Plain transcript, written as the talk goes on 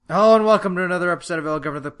Hello and welcome to another episode of El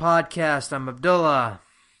Governor the Podcast. I'm Abdullah.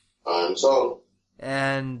 I'm Sol.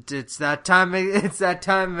 And it's that time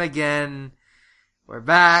again. We're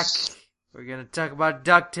back. We're gonna talk about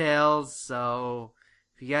DuckTales, so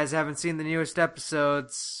if you guys haven't seen the newest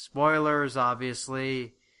episodes, spoilers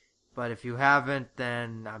obviously, but if you haven't,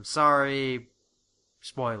 then I'm sorry,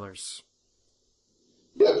 spoilers.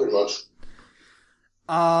 Yeah, pretty much.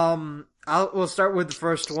 We'll start with the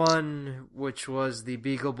first one, which was the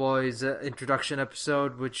Beagle Boys introduction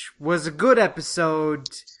episode, which was a good episode,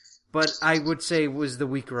 but I would say was the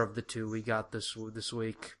weaker of the two we got this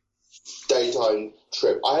week. Daytime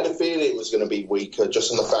Trip. I had a feeling it was going to be weaker,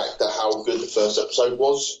 just on the fact that how good the first episode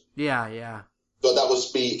was. Yeah. But that was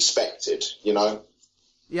to be expected, you know?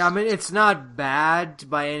 Yeah, I mean, it's not bad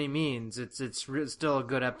by any means. It's still a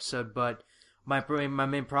good episode, but my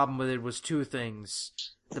main problem with it was two things.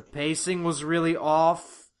 The pacing was really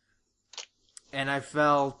off, and I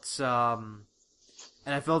felt it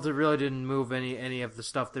really didn't move any of the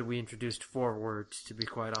stuff that we introduced forward, to be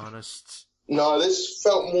quite honest. No, this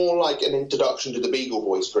felt more like an introduction to the Beagle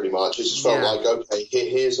Boys, pretty much. It just felt like, okay,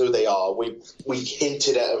 here's who they are. We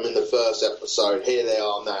hinted at them in the first episode. Here they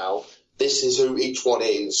are now. This is who each one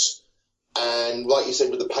is. And like you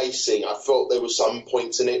said, with the pacing, I felt there were some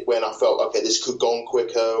points in it when I felt, okay, this could have gone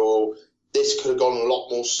quicker, or this could have gone a lot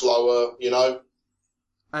more slower, you know?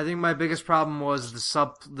 I think my biggest problem was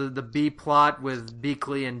the B plot with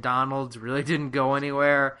Beakley and Donald really didn't go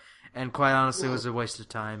anywhere, and quite honestly it was a waste of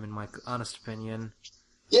time, in my honest opinion.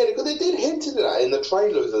 Yeah, because they did hint at that in the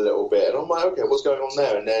trailers a little bit, and I'm like, okay, what's going on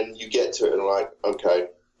there? And then you get to it, and I'm like, okay,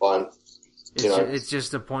 fine. It's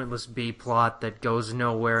just a pointless B plot that goes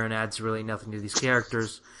nowhere and adds really nothing to these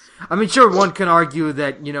characters. I mean, sure, one can argue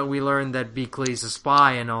that, you know, we learned that Beakley's a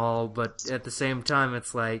spy and all, but at the same time,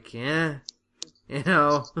 it's like, you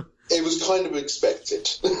know. It was kind of expected,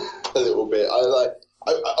 a little bit. I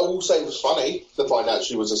will say it was funny to find out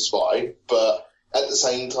she was a spy, but at the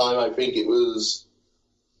same time, I think it was,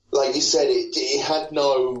 like you said, it had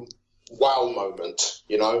no wow moment,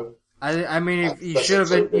 you know? I mean, you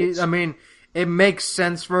should have been, I mean, it makes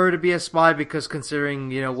sense for her to be a spy because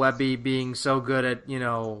considering, you know, Webby being so good at, you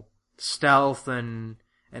know, stealth and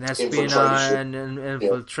espionage and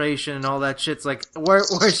infiltration and all that shit. It's like, where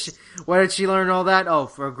did she learn all that? Oh,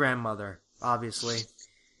 for her grandmother, obviously.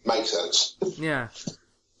 Makes sense. Yeah.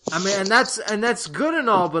 I mean, and that's good and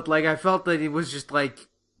all, but like, I felt that it was just like,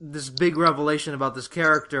 this big revelation about this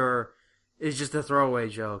character is just a throwaway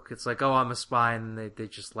joke. It's like, oh, I'm a spy, and they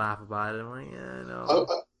just laugh about it. I'm like, yeah, I know.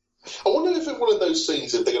 I wonder if it's one of those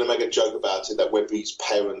things, if they're going to make a joke about it, that Webby's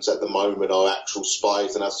parents at the moment are actual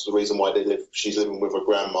spies, and that's the reason why she's living with her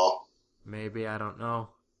grandma. Maybe, I don't know.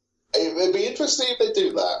 It'd be interesting if they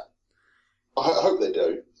do that. I hope they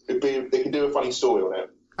do. They can do a funny story on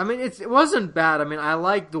it. I mean, it wasn't bad. I mean, I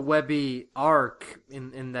like the Webby arc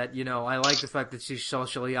in that, you know, I like the fact that she's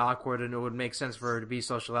socially awkward, and it would make sense for her to be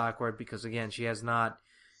socially awkward because, again, she has not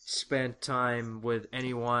spent time with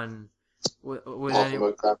anyone with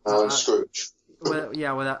anyone. Grandma and Scrooge.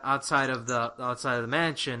 outside of the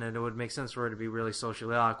mansion, and it would make sense for her to be really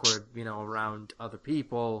socially awkward, you know, around other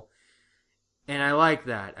people. And I like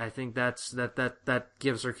that. I think that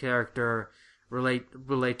gives her character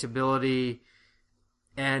relatability.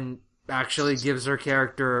 And actually gives her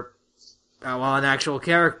character, an actual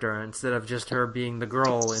character, instead of just her being the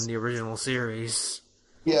girl in the original series.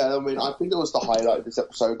 Yeah, I mean, I think that was the highlight of this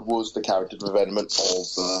episode, was the character development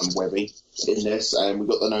of Webby in this, and we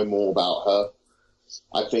got to know more about her.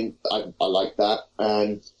 I think I like that,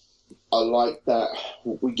 and I like that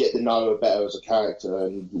we get to know her better as a character,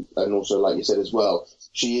 and also, like you said as well,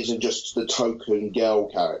 she isn't just the token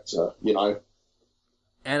girl character, you know?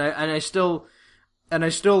 And I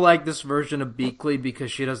still like this version of Beakley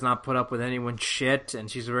because she does not put up with anyone's shit, and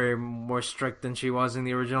she's very more strict than she was in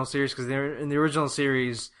the original series. Because in the original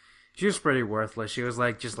series, she was pretty worthless. She was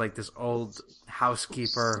just like this old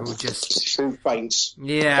housekeeper who just faints.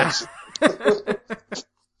 Yeah.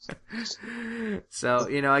 So,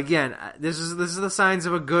 you know, again, this is the signs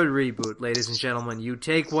of a good reboot, ladies and gentlemen. You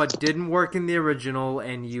take what didn't work in the original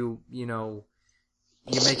and you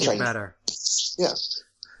make it better. Yeah.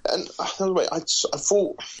 And I just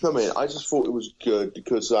thought it was good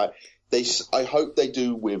because I hope they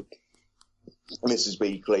do with Mrs.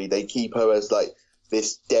 Beakley. They keep her as like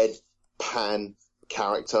this deadpan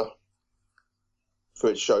character for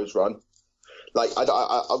its show's run. Like I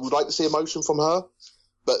would like to see emotion from her,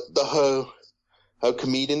 but her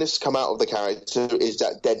comediness come out of the character is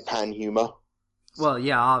that deadpan humor. Well,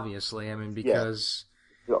 yeah, obviously. I mean, because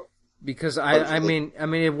I mean,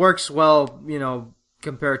 it works well, you know,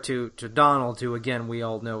 compared to Donald, who again we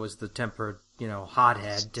all know is the tempered,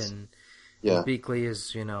 hothead, and Beakley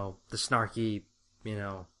is, the snarky,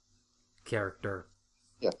 character.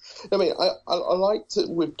 Yeah, I mean, I liked it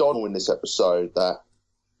with Donald in this episode that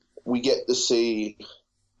we get to see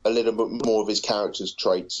a little bit more of his character's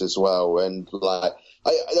traits as well, and like.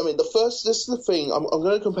 I mean, this is the thing. I'm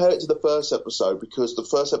going to compare it to the first episode because the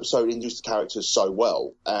first episode introduced the characters so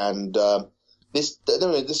well, and the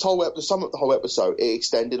sum of the whole episode, it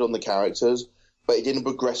extended on the characters, but it didn't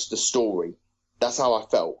progress the story. That's how I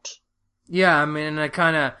felt. Yeah, I mean,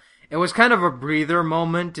 it was kind of a breather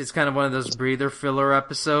moment. It's kind of one of those breather filler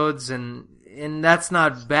episodes, and that's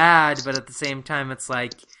not bad, but at the same time, it's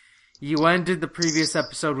like you ended the previous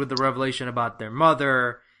episode with the revelation about their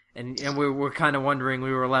mother. And we were kind of wondering,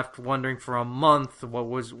 we were left wondering for a month what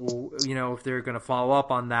was, if they were going to follow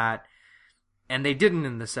up on that. And they didn't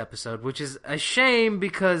in this episode, which is a shame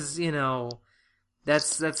because,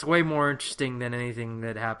 that's way more interesting than anything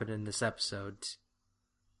that happened in this episode.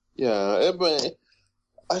 Yeah, but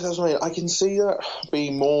I can see that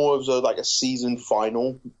being more of a season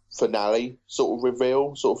finale sort of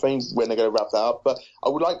reveal sort of thing when they're going to wrap that up. But I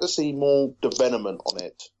would like to see more development on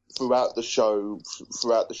it. Throughout the show,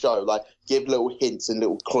 like give little hints and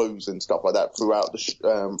little clues and stuff like that throughout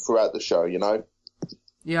the show,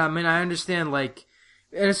 Yeah, I mean, I understand, like,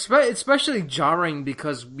 it's especially jarring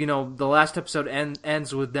because the last episode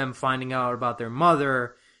ends with them finding out about their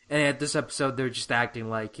mother, and at this episode they're just acting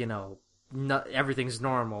like everything's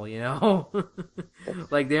normal,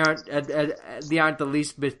 like they aren't the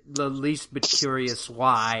least bit curious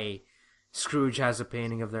why Scrooge has a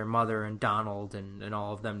painting of their mother and Donald and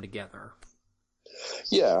all of them together.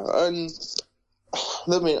 Yeah, and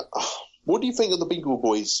I mean, what do you think of the Beagle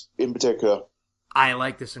Boys in particular? I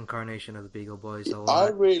like this incarnation of the Beagle Boys a lot.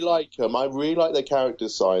 I really like them. I really like their character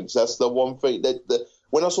signs. That's the one thing that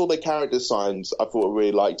when I saw their character signs, I thought I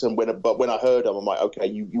really liked them. But when I heard them, I'm like, okay,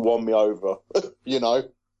 you won me over,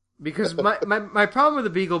 Because my problem with the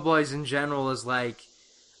Beagle Boys in general is like,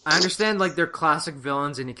 I understand, like, they're classic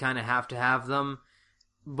villains and you kind of have to have them,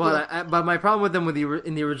 but but my problem with them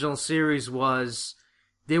in the original series was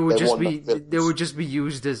they would just be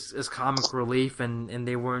used as comic relief and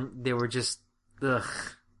they were just ugh.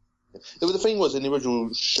 The thing was, in the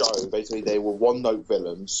original show, basically they were one-note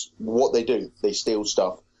villains. What they do, they steal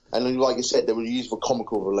stuff, and then, like you said, they were used for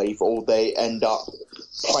comical relief, or they end up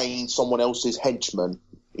playing someone else's henchman.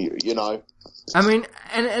 I mean,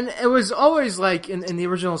 and it was always like in the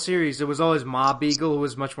original series, it was always Ma Beagle who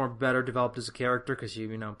was much more better developed as a character because she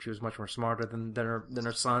was much more smarter than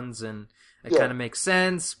her sons, and it kind of makes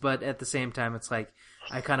sense. But at the same time, it's like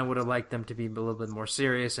I kind of would have liked them to be a little bit more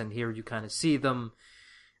serious. And here you kind of see them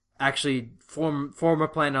actually form a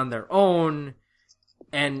plan on their own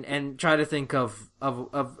and try to think of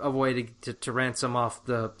a way to ransom off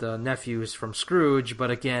the nephews from Scrooge,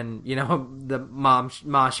 but again, the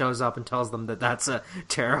Ma shows up and tells them that that's a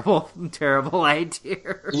terrible idea.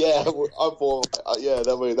 Yeah, I thought,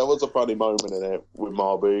 that was a funny moment in it with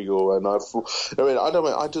Ma Beagle, and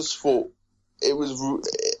I just thought it was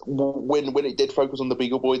when it did focus on the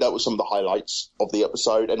Beagle Boy, that was some of the highlights of the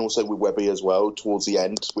episode, and also with Webby as well towards the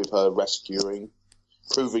end with her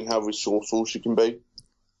proving how resourceful she can be.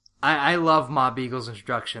 I love Ma Beagle's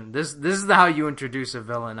introduction. This is how you introduce a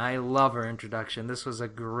villain. I love her introduction. This was a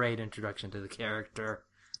great introduction to the character.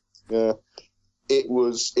 Yeah, it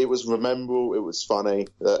was memorable. It was funny.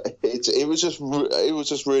 It was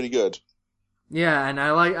just really good. Yeah, and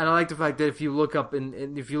I like the fact that if you look up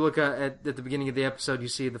if you look at the beginning of the episode, you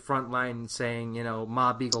see the front line saying,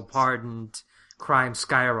 Ma Beagle pardoned, crime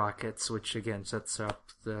skyrockets, which again sets up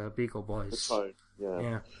the Beagle Boys. The tone,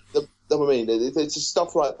 yeah. I mean, it's just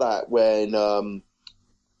stuff like that when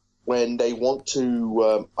they want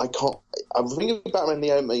to. I'm thinking of Batman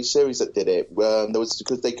the Animated Series that did it. There was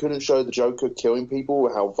because they couldn't show the Joker killing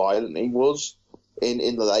people, how violent he was in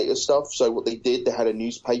the later stuff. So what they did, they had a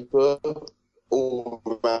newspaper all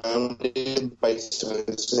around him,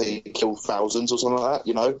 basically killed thousands or something like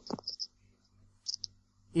that.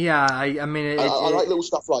 Yeah, I mean, I like little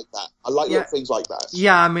stuff like that. I like little things like that.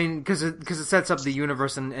 Yeah, I mean, because it sets up the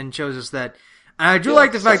universe and shows us that. And I do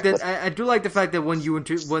like the fact that when we're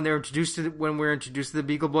introduced to the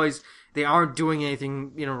Beagle Boys, they aren't doing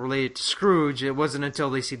anything related to Scrooge. It wasn't until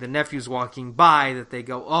they see the nephews walking by that they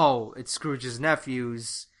go, "Oh, it's Scrooge's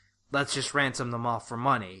nephews. Let's just ransom them off for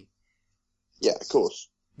money." Yeah, of course.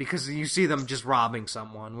 Because you see them just robbing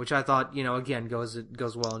someone, which I thought, again, goes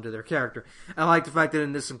well into their character. I like the fact that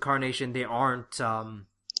in this incarnation they aren't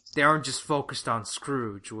just focused on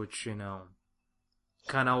Scrooge, which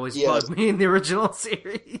kind of always Yeah. bugged me in the original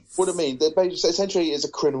series. What I mean, they essentially is a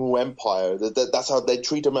criminal empire. That's how they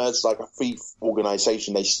treat them, as like a thief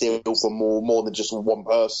organization. They steal from more than just one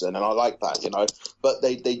person, and I like that, you know. But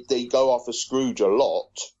they go after Scrooge a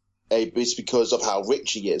lot. It's because of how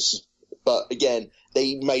rich he is. But again,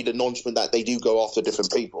 they made an announcement that they do go after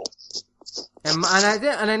different people. And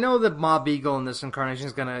I know that Mob Eagle in this incarnation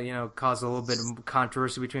is gonna, you know, cause a little bit of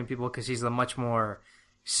controversy between people because she's a much more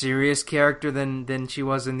serious character than she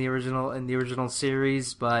was in the original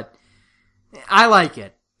series. But I like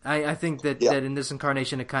it. I think that in this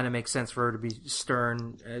incarnation it kind of makes sense for her to be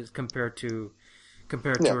stern as compared to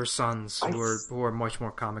her sons who are much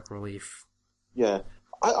more comic relief. Yeah.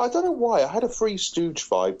 I don't know why. I had a Three Stooge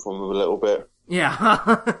vibe from them a little bit. Yeah.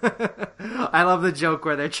 I love the joke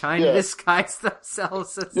where they're trying to disguise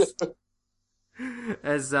themselves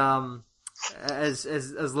as little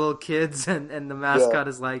kids and the mascot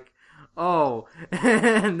is like, "Oh,"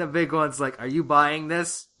 and the big one's like, "Are you buying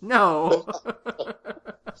this?" No.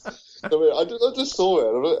 I mean, I just saw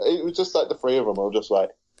it. It was just like the three of them. I was just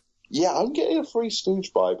like, yeah, I'm getting a Three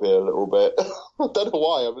Stooge vibe here a little bit. I don't know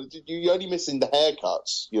why. I mean, you're only missing the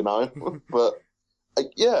haircuts, you know. But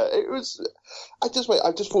yeah, it was. I just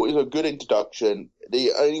thought it was a good introduction.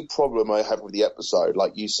 The only problem I have with the episode,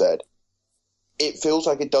 like you said, it feels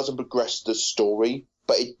like it doesn't progress the story,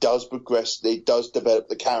 but it does progress. It does develop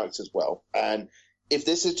the characters well. And if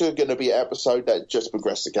this is going to be an episode that just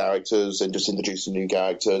progress the characters and just introduce the new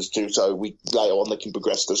characters, so we later on they can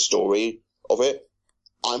progress the story of it,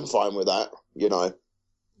 I'm fine with that, you know.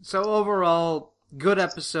 So overall, good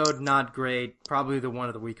episode, not great. Probably one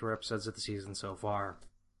of the weaker episodes of the season so far.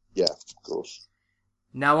 Yeah, of course.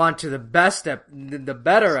 Now on to the the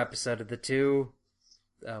better episode of the two.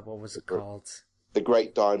 What was it called? The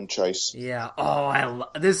Great Dime Chase. Yeah. Oh,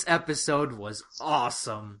 this episode was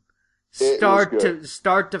awesome.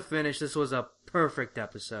 Start to finish, this was a perfect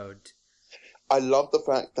episode. I love the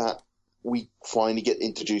fact that we finally get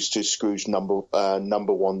introduced to Scrooge number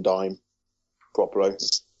one dime properly.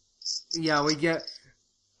 Yeah, we get.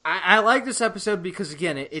 I like this episode because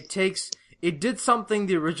again, it did something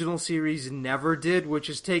the original series never did, which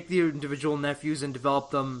is take the individual nephews and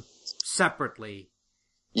develop them separately.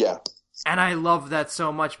 Yeah. And I love that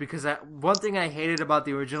so much because one thing I hated about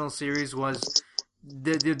the original series was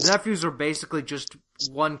the nephews are basically just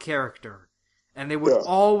one character, and they would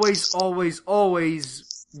always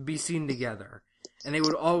be seen together, and they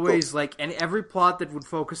would always and every plot that would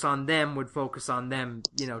focus on them,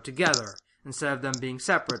 you know, together instead of them being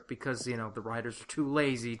separate because, you know, the writers are too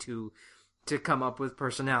lazy to come up with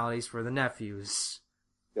personalities for the nephews.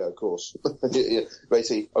 Yeah, of course. Yeah.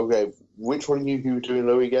 Basically, okay, which one of you were doing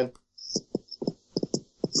Louis again?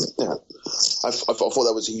 Yeah. I thought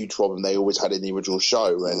that was a huge problem they always had in the original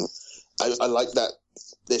show, and I like that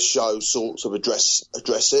this show sort of address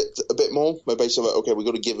it a bit more. Where basically, okay, we've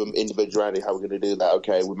got to give them individuality. How we're going to do that?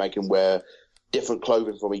 Okay, we make them wear different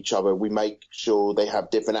clothing from each other. We make sure they have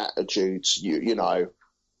different attitudes. You know.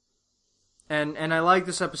 And I like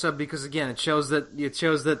this episode because again, it shows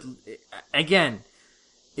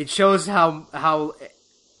how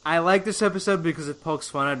I like this episode because it pokes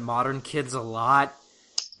fun at modern kids a lot.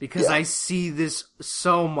 Because I see this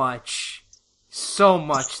so much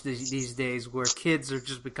these days where kids are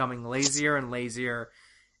just becoming lazier and lazier.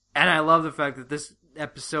 And I love the fact that this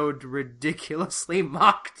episode ridiculously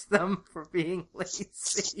mocked them for being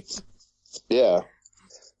lazy. Yeah.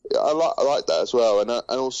 I like that as well. And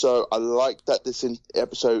also I like that this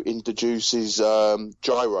episode introduces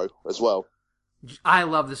Gyro as well. I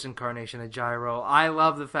love this incarnation of Gyro. I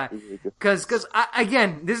love the fact because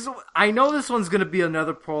I know this one's gonna be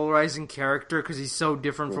another polarizing character because he's so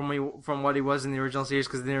different from what he was in the original series.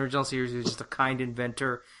 Because in the original series he was just a kind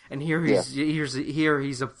inventor, and here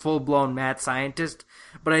he's a full blown mad scientist.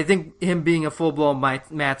 But I think him being a full blown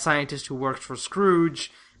mad scientist who works for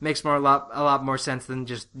Scrooge makes a lot more sense than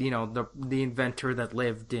just, you know, the inventor that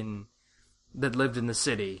lived in the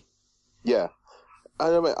city. Yeah. I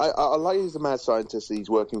like he's a mad scientist. He's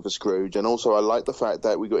working for Scrooge, and also I like the fact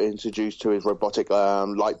that we got introduced to his robotic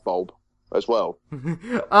light bulb as well.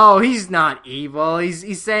 Oh, he's not evil.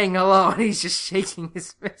 He's saying hello, and he's just shaking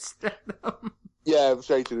his fist at them. Yeah,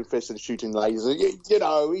 shaking his fist and shooting lasers. You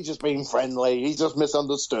know, he's just being friendly. He's just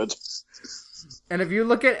misunderstood. And if you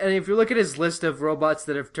look at his list of robots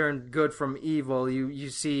that have turned good from evil, you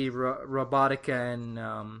see Robotica and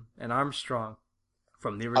Armstrong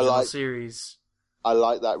from the original series. I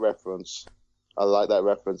like that reference.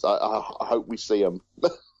 I hope we see him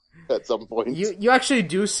at some point. You actually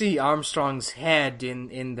do see Armstrong's head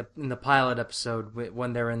in the pilot episode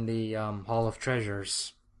when they're in the Hall of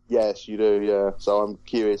Treasures. Yes, you do, yeah. So I'm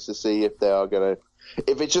curious to see if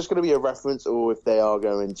if it's just going to be a reference or if they are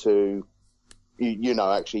going to,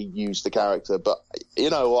 actually use the character. But you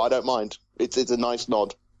know what? I don't mind. It's a nice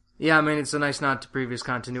nod. Yeah, I mean, it's a nice nod to previous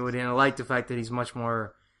continuity, and I like the fact that he's much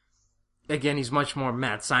more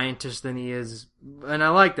mad scientist than he is. And I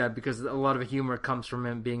like that because a lot of humor comes from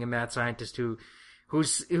him being a mad scientist who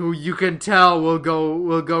you can tell will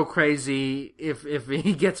go crazy if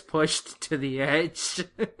he gets pushed to the edge.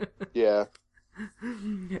 Yeah.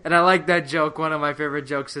 And I like that joke. One of my favorite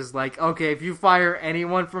jokes is like, okay, if you fire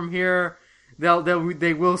anyone from here,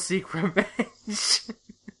 they will seek revenge.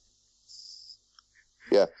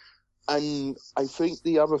 Yeah. And I think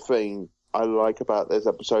the other thing I like about this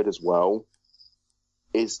episode as well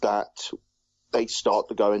is that they start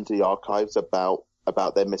to go into the archives about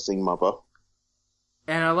their missing mother.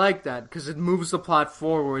 And I like that because it moves the plot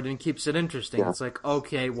forward and keeps it interesting. Yeah. It's like,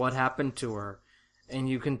 okay, what happened to her? And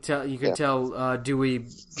you can tell Dewey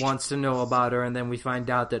wants to know about her, and then we find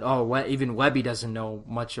out that even Webby doesn't know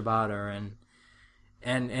much about her, and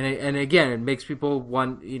again, it makes people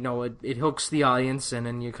want, it hooks the audience, and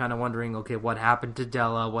then you're kind of wondering, okay, what happened to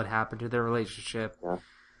Della? What happened to their relationship? Yeah.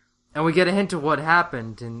 And we get a hint of what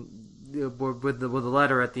happened, and with the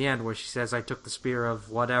letter at the end where she says, "I took the spear of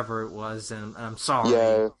whatever it was, and I'm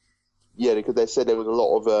sorry." Yeah, because they said there was a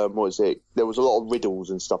lot of there was a lot of riddles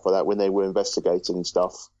and stuff like that when they were investigating and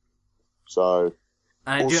stuff. So,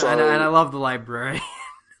 and I love the library.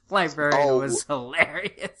 Librarian was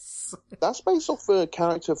hilarious. That's based off a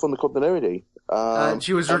character from the continuity.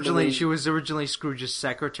 She was originally Scrooge's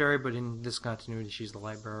secretary, but in this continuity, she's the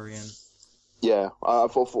librarian. Yeah, I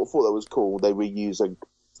thought that was cool. They reuse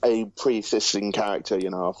a pre-existing character.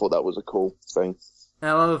 I thought that was a cool thing.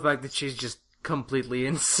 And I love the fact that she's just completely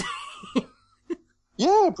insane.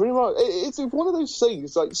 Yeah, pretty much. It's one of those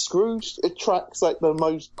things. Like Scrooge attracts like the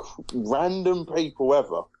most random people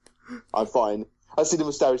ever. I find. I've seen them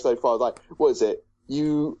established so far. Like, what is it?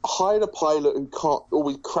 You hire a pilot who can't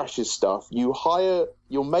always crashes stuff. Your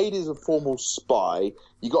maid is a formal spy.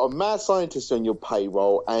 You got a mad scientist on your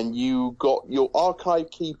payroll, and you got your archive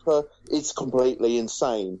keeper. It's completely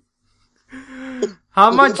insane. How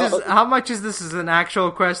much is this as an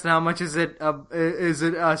actual quest, and how much is it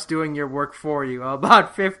us doing your work for you?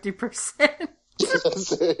 About 50%.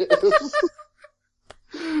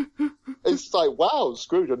 It's like, wow,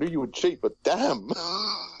 Scrooge, I knew you would cheat, but damn.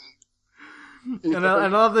 And I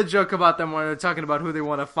love the joke about them when they're talking about who they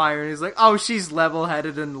want to fire, and he's like, "Oh, she's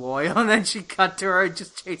level-headed and loyal," and then she cut to her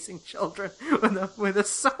just chasing children with a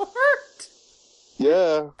sword.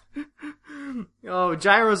 Yeah. Oh,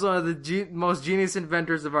 Gyro's one of the most genius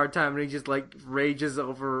inventors of our time, and he just like rages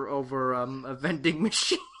over a vending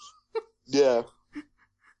machine. Yeah.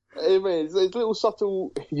 I mean, it's little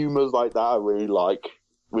subtle humours like that I really like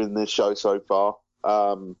with this show so far.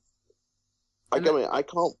 I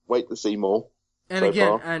can't wait to see more. And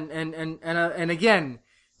again,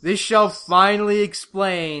 this show finally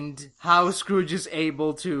explained how Scrooge is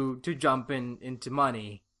able to jump into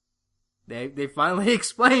money. They finally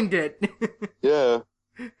explained it. Yeah.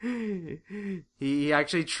 He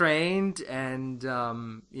actually trained, and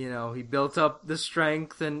he built up the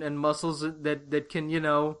strength and muscles that can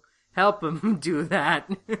help him do that.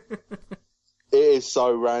 It is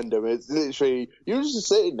so random. It's literally, you're just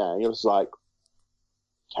sitting there and you're just like,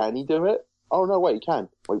 can he do it? Oh no, wait, he can.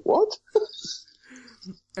 Wait, what?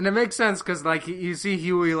 And it makes sense because, like, you see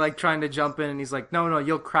Huey, like, trying to jump in, and he's like, no,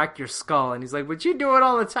 you'll crack your skull. And he's like, but you do it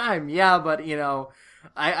all the time. Yeah, but,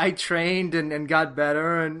 I trained and got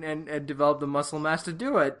better and developed the muscle mass to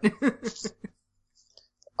do it.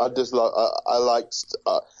 I'm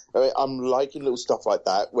liking little stuff like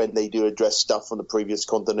that when they do address stuff from the previous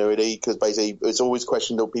continuity, because basically it's always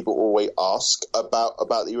questions that people always ask about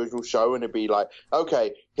the original show, and it'd be like,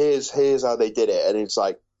 okay, here's how they did it, and it's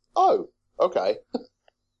like, oh, okay.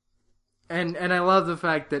 And I love the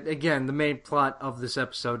fact that, again, the main plot of this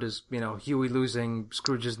episode is, Huey losing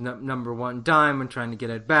Scrooge's number one dime and trying to get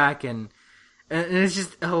it back, and it's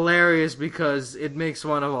just hilarious because it makes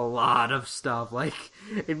fun of a lot of stuff. Like,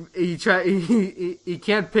 he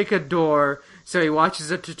can't pick a door, so he watches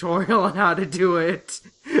a tutorial on how to do it.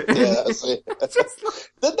 Yeah, that's it.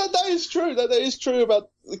 That is true. That is true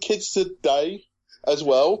about the kids today as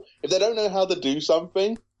well. If they don't know how to do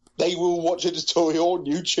something, they will watch a tutorial on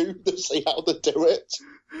YouTube to see how to do it.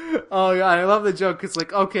 Oh god, I love the joke. It's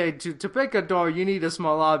like, okay, to pick a door, you need a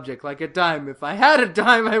small object, like a dime. If I had a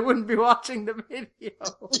dime, I wouldn't be watching the video.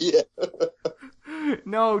 Yeah.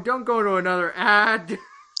 No, don't go to another ad.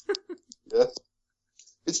 Yeah.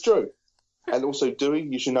 It's true. And also, Dewey,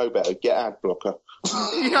 you should know better. Get ad blocker.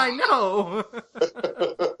 Yeah, I know.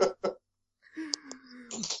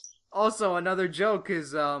 Also, another joke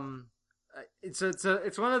is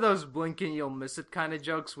it's one of those blink and you'll miss it kind of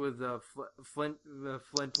jokes with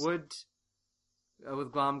Flintwood.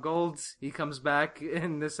 With Glomgold, he comes back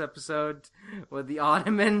in this episode with the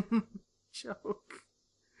ottoman joke.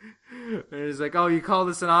 And he's like, "Oh, you call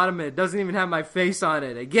this an ottoman? It doesn't even have my face on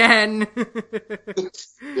it again."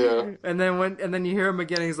 Yeah. And then you hear him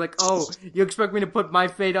again. And he's like, "Oh, you expect me to put my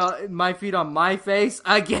feet on my face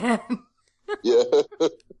again?" Yeah.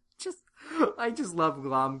 I just love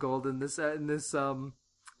Glomgold in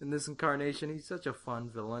this incarnation. He's such a fun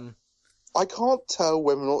villain. I can't tell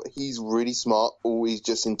whether or not he's really smart or he's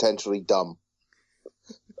just intentionally dumb.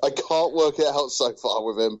 I can't work it out so far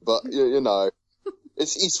with him, but you know,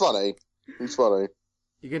 he's funny. He's funny.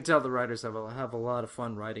 You can tell the writers have a lot of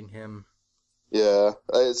fun writing him. Yeah,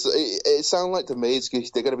 it sounds like to me he's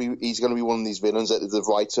gonna be one of these villains that if the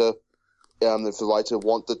writer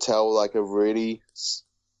want to tell like a really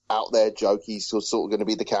out there joke, he's sort of going to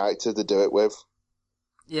be the character to do it with.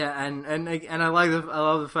 Yeah, and I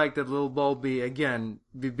love the fact that Lil Bulby again,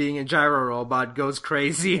 being a gyro robot, goes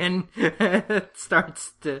crazy and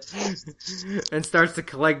starts to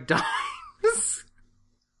collect dimes.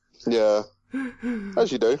 Yeah,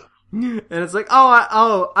 as you do. And it's like,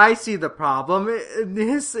 I see the problem.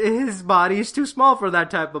 His body is too small for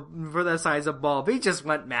that size of bulb. He just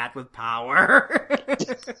went mad with power.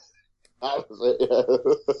 That was it.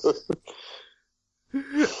 Yeah.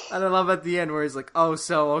 And I love at the end where he's like, "Oh,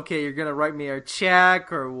 so okay, you're gonna write me a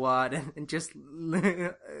check or what?" And just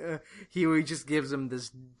Huey just gives him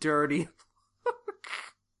this dirty look.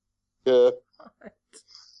 Yeah.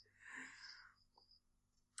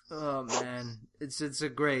 Oh man, it's a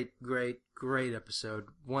great episode.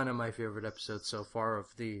 One of my favorite episodes so far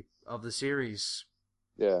of the series.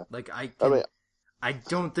 Yeah. Like I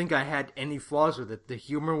don't think I had any flaws with it. The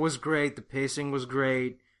humor was great. The pacing was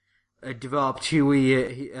great. It developed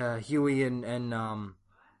Huey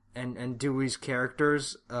and Dewey's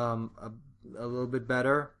characters a little bit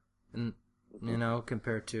better, and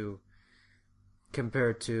compared to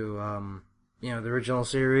the original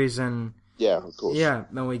series. And yeah, of course. Yeah,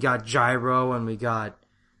 then we got Gyro, and we got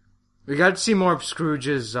to see more of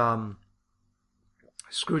Scrooge's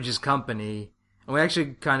company, and we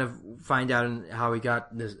actually kind of find out how he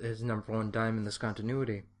got his number one dime in this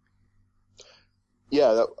continuity.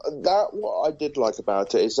 Yeah, that what I did like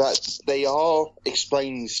about it is that they are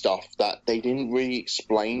explaining stuff that they didn't really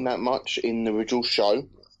explain that much in the original show.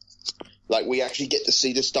 Like, we actually get to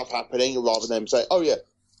see this stuff happening rather than say, "Oh yeah,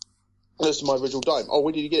 this is my original dime. Oh,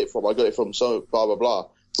 where did you get it from? I got it from so blah blah blah."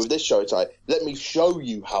 With this show, it's like, let me show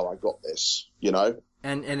you how I got this. You know,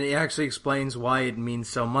 and it actually explains why it means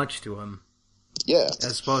so much to him. Yeah,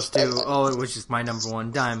 as opposed to it was just my number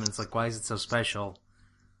one dime, and it's like, why is it so special?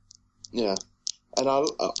 Yeah. And I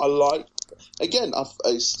like, again,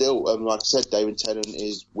 I still, like I said, David Tennant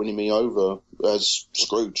is winning me over as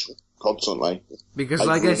Scrooge constantly. Because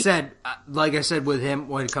like I said with him,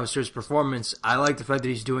 when it comes to his performance, I like the fact that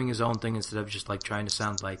he's doing his own thing instead of just like trying to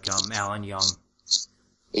sound like Alan Young.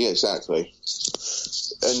 Yeah, exactly.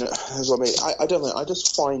 And I mean, I don't know, I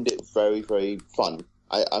just find it very, very fun.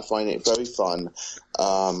 I find it a very fun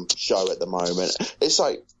show at the moment. It's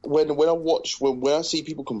like when I see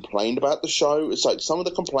people complain about the show, it's like some of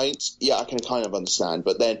the complaints, yeah, I can kind of understand,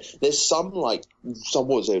 but then there's some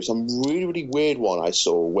really, really weird one I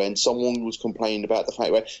saw when someone was complaining about the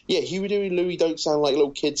fact where, yeah, Huey and Louie don't sound like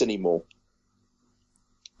little kids anymore.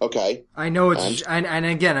 Okay. I know it's and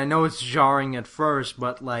again, I know it's jarring at first,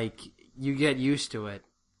 but like you get used to it.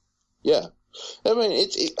 Yeah. I mean,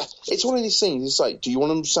 it's one of these things. It's like, do you want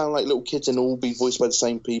them to sound like little kids and all be voiced by the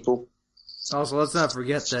same people? Also, let's not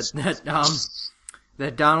forget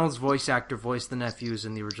that Donald's voice actor voiced the nephews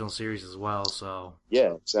in the original series as well. So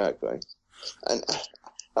yeah, exactly. And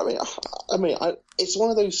I mean, it's one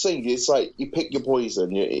of those things. It's like you pick your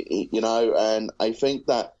poison, you know. And I think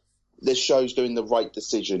that this show's doing the right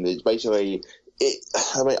decision. It's basically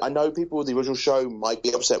I mean, I know people with the original show might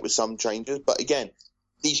be upset with some changes, but again,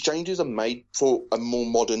 these changes are made for a more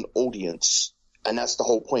modern audience, and that's the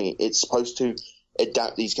whole point. It's supposed to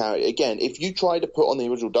adapt these characters. Again, if you try to put on the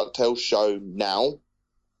original DuckTales show now,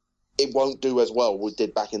 it won't do as well as it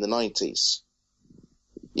did back in the 90s.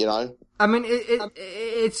 You know? I mean,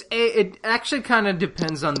 it actually kind of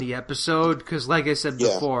depends on the episode, because like I said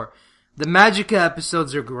before, the Magica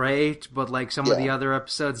episodes are great, but like some of the other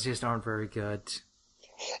episodes just aren't very good.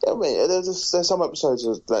 I mean, there's some episodes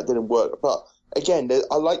that didn't work, but again,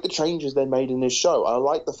 I like the changes they made in this show. I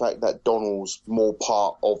like the fact that Donald's more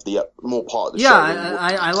part of the show. Yeah,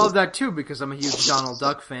 I love that too because I'm a huge Donald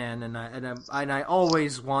Duck fan, and I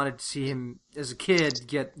always wanted to see him as a kid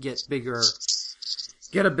get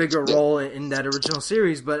a bigger role in that original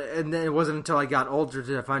series. And then it wasn't until I got older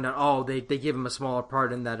did I find out they gave him a smaller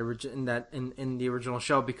part in the original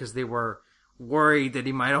show because they were worried that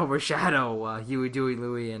he might overshadow Huey, Dewey,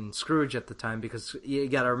 Louie, and Scrooge at the time. Because you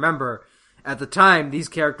got to remember, at the time these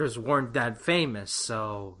characters weren't that famous.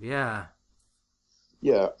 So yeah.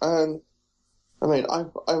 Yeah, and I mean, I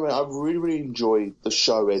really, really enjoyed the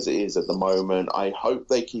show as it is at the moment. I hope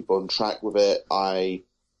they keep on track with it. I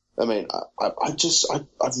really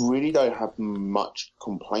don't have much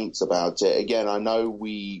complaints about it. Again, I know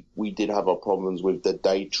we did have our problems with the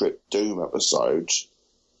Day Trip Doom episode,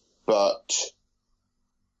 but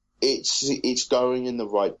it's going in the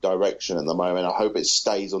right direction at the moment. I hope it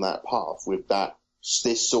stays on that path with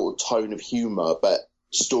this sort of tone of humor, but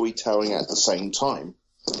storytelling at the same time.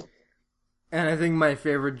 And I think my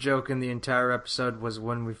favorite joke in the entire episode was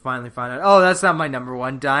when we finally found out, that's not my number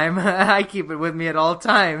one dime. I keep it with me at all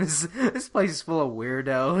times. This place is full of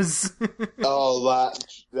weirdos.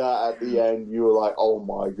 That at the end, you were like, oh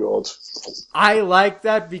my god. I like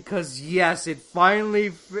that because, yes, it finally,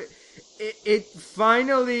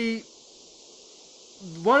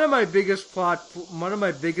 one of my biggest gripes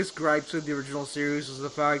with the original series was the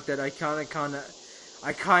fact that I kind of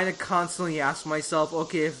constantly ask myself,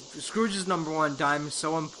 okay, if Scrooge's number one dime is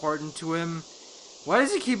so important to him, why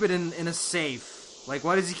does he keep it in a safe? Like,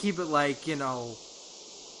 why does he keep it like, in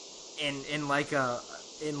like a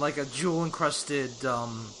jewel encrusted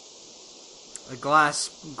glass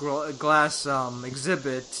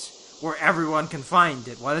exhibit where everyone can find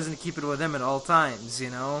it? Why doesn't he keep it with him at all times?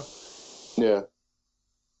 Yeah.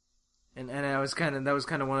 And that was kind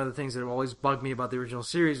of one of the things that always bugged me about the original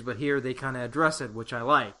series, but here they kind of address it, which I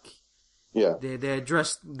like. Yeah. They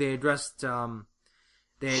addressed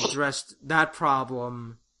that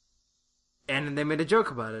problem, and they made a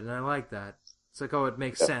joke about it, and I like that. It's like, it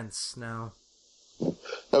makes sense now.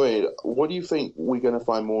 I mean, what do you think we're going to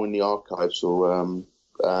find more in the archives or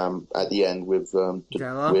at the end with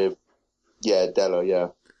Della?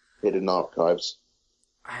 Della, hidden archives?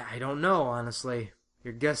 I don't know, honestly.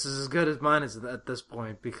 Your guess is as good as mine is at this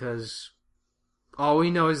point, because all we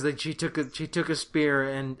know is that she took a spear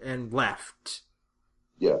and left.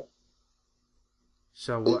 Yeah.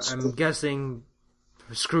 So I'm guessing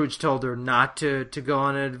Scrooge told her not to go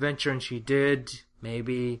on an adventure, and she did.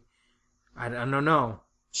 Maybe. I don't know.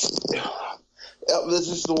 This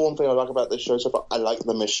is the one thing I like about this show so far. I like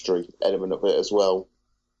the mystery element of it as well.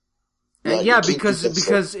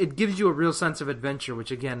 Because it gives you a real sense of adventure,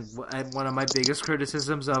 which again, one of my biggest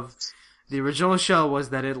criticisms of the original show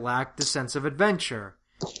was that it lacked the sense of adventure.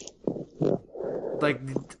 Like,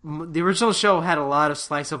 the original show had a lot of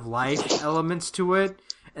slice of life elements to it,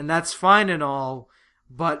 and that's fine and all,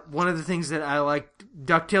 but one of the things that I like,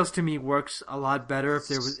 DuckTales to me works a lot better if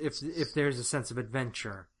there's a sense of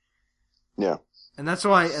adventure. Yeah. And that's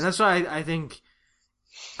why I think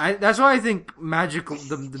the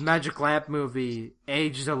Magic Lamp movie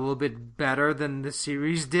aged a little bit better than the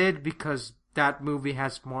series did, because that movie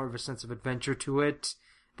has more of a sense of adventure to it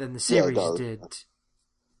than the series did.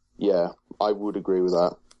 Yeah, I would agree with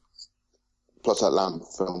that. Plus, that lamp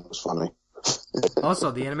film was funny. Also,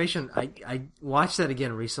 the animation, I watched that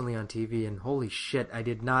again recently on TV, and holy shit, I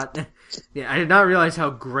did not realize how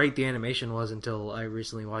great the animation was until I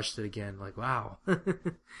recently watched it again. Like, wow.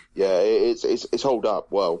 Yeah, it's hold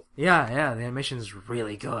up well. Yeah, the animation is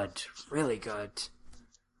really good. Really good.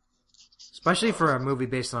 Especially for a movie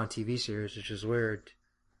based on a TV series, which is weird.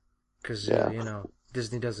 Because,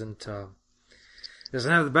 Disney doesn't have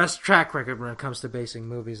the best track record when it comes to basing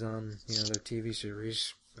movies on, their TV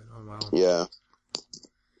series. Oh, wow. Yeah.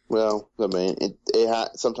 Well, I mean,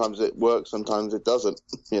 sometimes it works, sometimes it doesn't,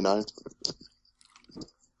 Not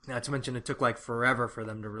to mention it took forever for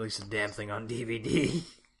them to release the damn thing on DVD.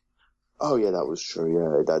 Oh yeah, that was true.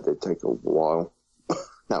 Yeah, that did take a while.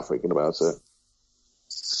 Now thinking about it.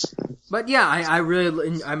 But yeah,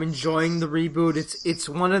 I'm enjoying the reboot. It's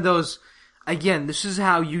one of those. Again, this is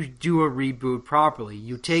how you do a reboot properly.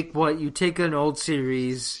 You take an old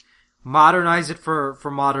series, modernize it for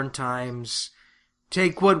modern times,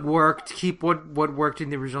 take what worked, keep what worked in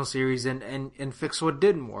the original series, and fix what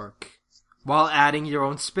didn't work, while adding your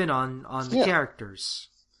own spin on the characters.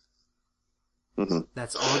 Mm-hmm.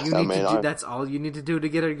 That's all you need to do. That's all you need to do to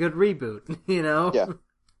get a good reboot. Yeah.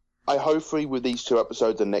 I hopefully with these 2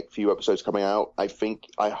 episodes and next few episodes coming out, I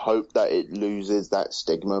hope that it loses that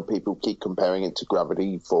stigma. People keep comparing it to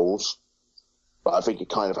Gravity Falls. But I think it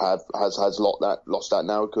kind of has lost that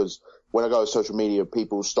now, because when I go to social media,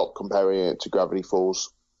 people stop comparing it to Gravity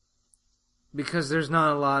Falls. Because there's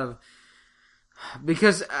not a lot of...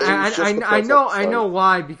 Because I know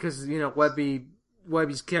why, because, you know,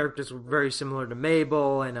 Webby's characters were very similar to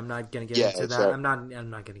Mabel, and I'm not going to get into that. I'm not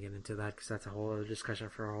going to get into that, because that's a whole other discussion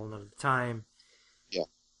for a whole other time. Yeah.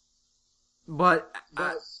 But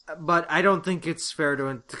I don't think it's fair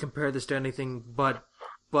to compare this to anything but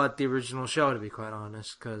the original show, to be quite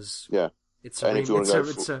honest, because it's a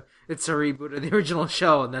reboot of the original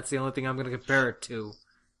show, and that's the only thing I'm going to compare it to.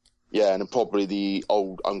 Yeah, and probably the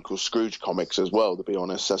old Uncle Scrooge comics as well, to be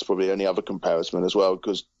honest. That's probably the only other comparison as well,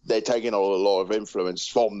 because they're taking a lot of influence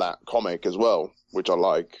from that comic as well, which I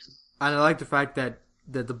like. And I like the fact that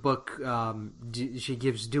the book she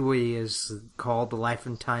gives Dewey is called The Life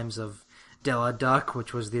and Times of Della Duck,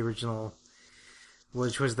 which was the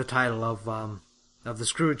title of the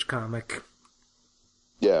Scrooge comic.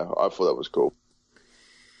 Yeah, I thought that was cool.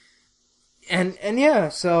 And yeah,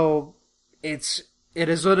 so it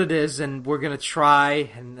is what it is, and we're gonna try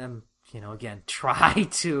and try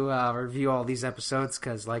to review all these episodes,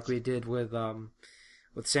 because like we did with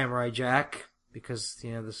Samurai Jack, because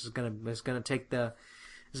this is gonna take that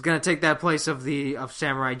place of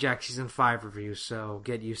Samurai Jack season 5 review. So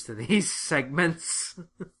get used to these segments.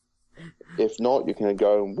 If not, you can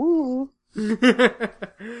go and woo.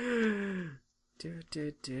 It's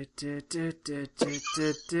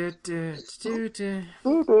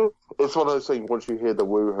one of those things, once you hear the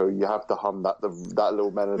woohoo, you have to hum that little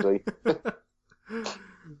melody.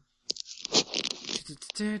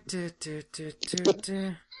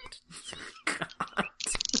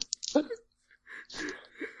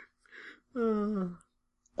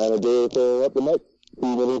 And a day for up the next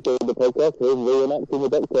 2 minutes of the podcast, we're reenacting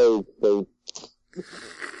the DuckTales. So.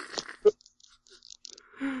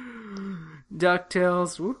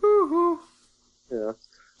 DuckTales, woohoo! Yeah.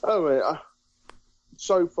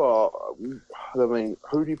 So far, who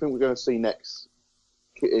do you think we're going to see next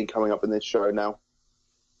coming up in this show now?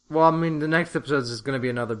 Well, the next episode is going to be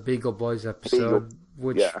another Beagle Boys episode,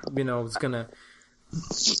 which, is going to...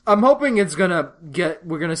 I'm hoping we're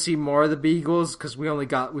going to see more of the Beagles, because we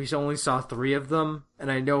only saw 3 of them,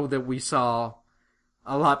 and I know that we saw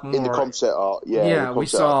a lot more. In the concept art, we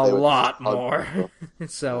saw a lot more.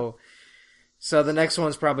 So the next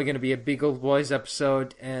one's probably going to be a Beagle Boys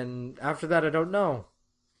episode, and after that, I don't know.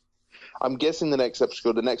 I'm guessing the next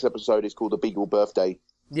episode is called The Beagle Birthday.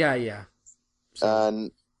 Yeah.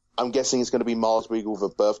 And I'm guessing it's going to be Mars Beagle for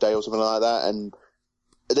birthday or something like that, and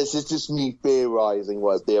this is just me theorizing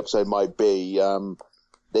what the episode might be.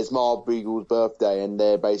 There's Mars Beagle's birthday, and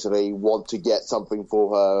they basically want to get something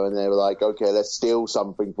for her, and they were like, okay, let's steal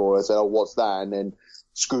something for her. So, what's that? And then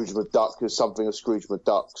Scrooge McDuck is something of Scrooge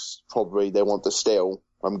McDuck's probably they want to steal,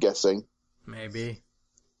 I'm guessing. Maybe.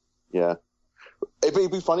 Yeah.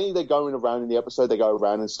 It'd be funny if they're going around in the episode, they go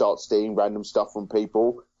around and start stealing random stuff from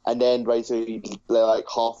people, and then basically they're like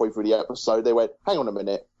halfway through the episode, they went, hang on a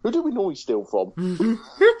minute, who do we normally steal from?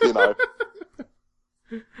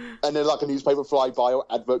 And then like a newspaper fly by or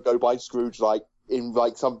advert go by, Scrooge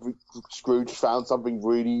Scrooge found something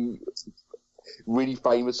really, really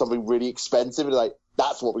famous, something really expensive, and like,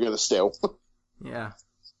 that's what we're going to steal. Yeah.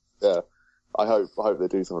 Yeah. I hope they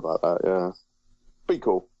do something like that, yeah. Be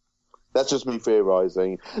cool. That's just me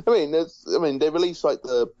theorizing. They released like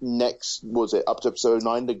the next, up to episode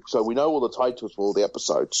 9, so we know all the titles for all the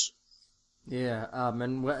episodes. Yeah,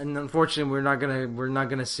 and unfortunately we're not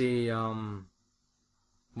gonna see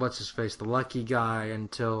what's his face, the Lucky Guy,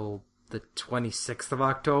 until the 26th of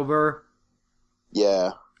October.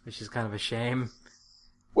 Yeah, which is kind of a shame.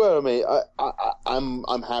 Well,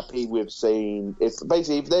 I'm happy with seeing if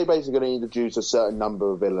they're basically going to introduce a certain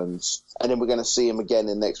number of villains, and then we're going to see them again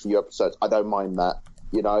in the next few episodes. I don't mind that,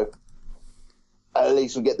 At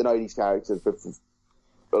least we get to know these characters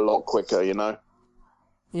a lot quicker,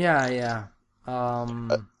 Yeah.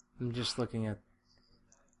 I'm just looking at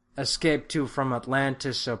Escape 2 from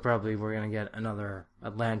Atlantis, so probably we're going to get another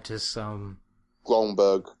Atlantis.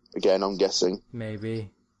 Gromberg again, I'm guessing.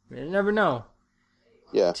 Maybe. You never know.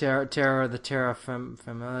 Yeah. Terra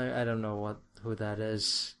Familiar. I don't know who that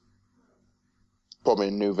is. Probably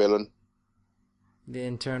a new villain. The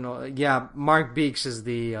internal. Yeah, Mark Beeks is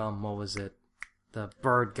the what was it? The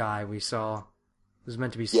bird guy we saw. It was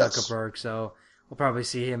meant to be Zuckerberg, so we'll probably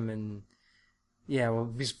see him in. Yeah,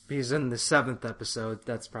 well, he's in the 7th episode.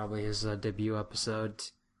 That's probably his debut episode.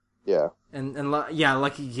 Yeah. And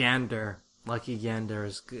Lucky Gander. Lucky Gander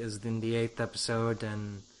is in the 8th episode,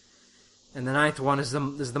 and the 9th one is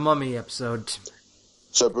the Mummy episode.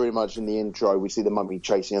 So pretty much in the intro, we see the mummy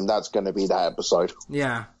chasing him. That's going to be that episode.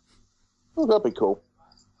 Yeah. Oh, that'd be cool.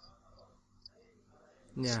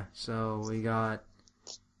 Yeah, so we got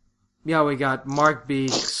Mark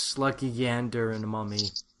Beeks, Lucky Gander, and the Mummy.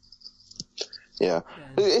 Yeah.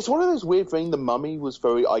 It's one of those weird things. The Mummy was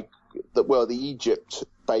very, the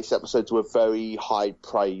Egypt-based episodes were very high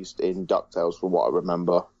praised in DuckTales, from what I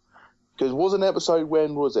remember. Because was an episode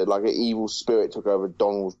when, was it, like an evil spirit took over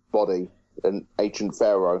Donald's body, an ancient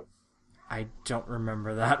pharaoh? I don't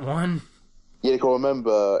remember that one. Yeah, I can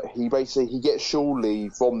remember, he gets shore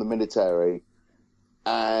leave from the military,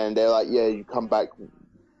 and they're like, yeah, you come back,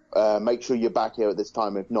 make sure you're back here at this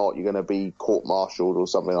time, if not, you're going to be court-martialed or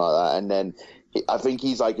something like that. And then, I think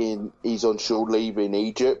he's on shore leave in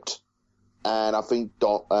Egypt, and I think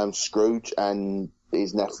Scrooge and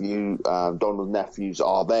his nephew, Donald's nephews,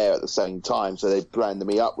 are there at the same time, so they plan to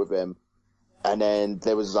meet up with him. And then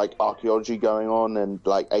there was, like, archaeology going on, and,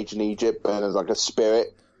 like, ancient Egypt, and there's, like, a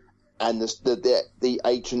spirit. And the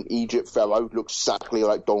ancient Egypt pharaoh looks exactly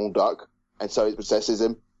like Donald Duck, and so it possesses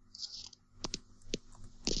him.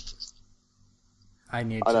 I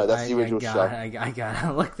know, that's the original show. I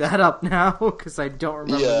gotta look that up now, because I don't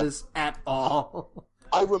remember this at all.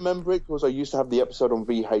 I remember it because I used to have the episode on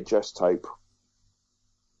VHS tape.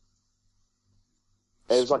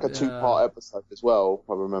 It was like a 2-part episode as well,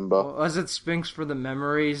 I remember. Was it Sphinx for the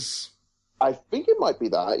Memories? I think it might be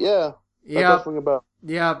that, yeah. Yeah.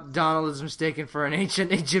 Yeah, Donald is mistaken for an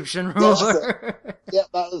ancient Egyptian ruler. Yeah,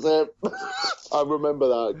 that was it. I remember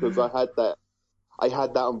that because I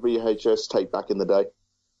had that on VHS tape back in the day.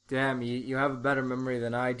 Damn, you have a better memory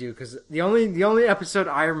than I do, because the only episode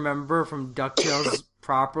I remember from DuckTales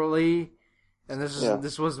properly, and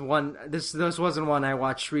this wasn't one I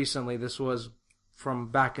watched recently. This was from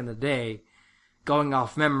back in the day. Going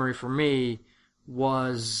off memory for me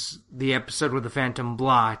was the episode with the Phantom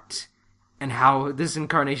Blot, and how this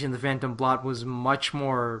incarnation of the Phantom Blot was much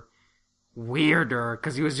more weirder,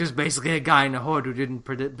 because he was just basically a guy in a hood who didn't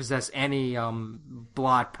possess any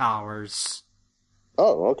blot powers.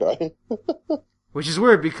 Oh, okay. Which is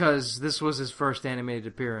weird, because this was his first animated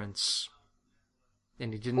appearance.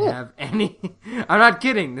 And he didn't have any... I'm not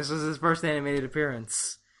kidding, this was his first animated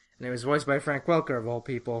appearance. And it was voiced by Frank Welker, of all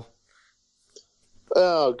people.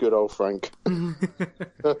 Oh, good old Frank.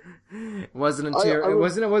 It wasn't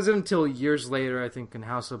until years later, I think, in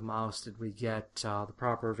House of Mouse, did we get the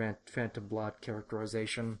proper Phantom Blot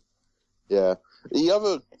characterization. Yeah. The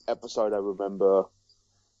other episode I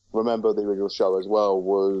remember the original show as well,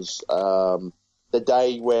 was the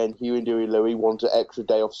day when Huey and Dewey Louie wanted an extra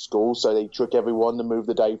day off school, so they trick everyone to move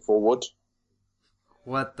the day forward.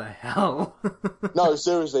 What the hell? No,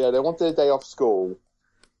 seriously, they wanted a day off school.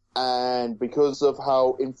 And because of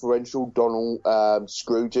how influential Donald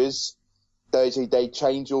Scrooge is, they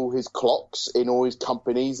change all his clocks in all his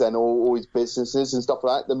companies and all his businesses and stuff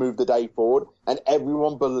like that to move the day forward, and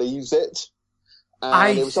everyone believes it. And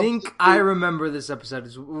I think I remember this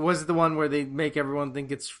episode. Was it the one where they make everyone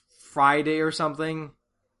think it's Friday or something?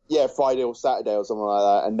 Yeah, Friday or Saturday or something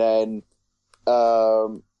like that. And then,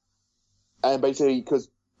 and basically, because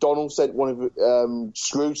Donald sent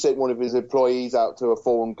Scrooge sent one of his employees out to a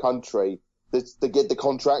foreign country to get the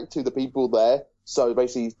contract to the people there. So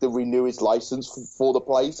basically, to renew his license for the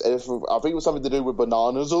place. And I think it was something to do with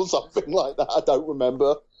bananas or something like that. I don't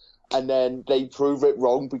remember. And then they prove it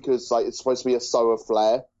wrong because it's supposed to be a solar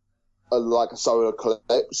flare, like a solar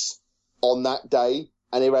eclipse on that day.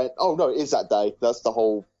 And they went, oh no, it is that day. That's the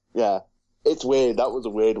whole, yeah. It's weird. That was a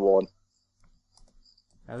weird one.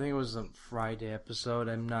 I think it was a Friday episode,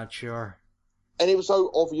 I'm not sure. And it was so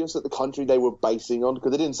obvious that the country they were basing on,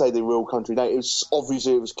 because they didn't say the real country name, it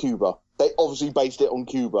was Cuba. They obviously based it on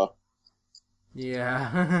Cuba.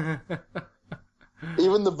 Yeah.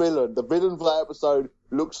 Even the villain for that episode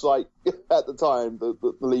looks like, at the time, the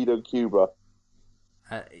leader of Cuba.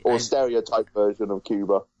 Or stereotype version of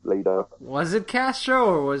Cuba leader. Was it Castro,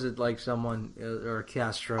 or was it like someone, or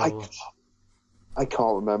Castro? I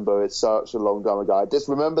can't remember. It's such a long time ago. I just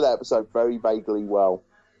remember that episode very vaguely well.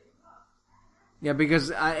 Yeah,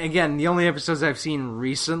 because, again, the only episodes I've seen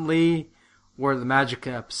recently were the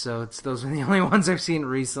Magica episodes. Those are the only ones I've seen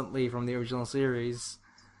recently from the original series.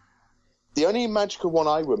 The only Magica one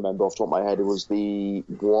I remember off the top of my head was the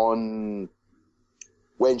one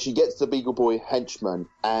when she gets the Beagle Boy henchman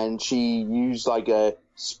and she used like a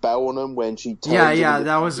spell on him when she turns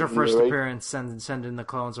that was her first appearance, sending the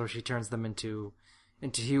clones where she turns them into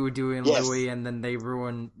Huey, Dewey, and Louie, and then they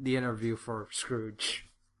ruin the interview for Scrooge.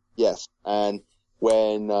 Yes, and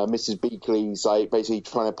when Mrs. Beakley's like basically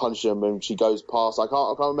trying to punch him and she goes past, I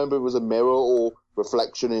can't remember if it was a mirror or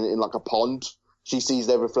reflection in like a pond, she sees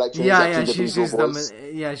their reflection. Yeah, she sees them.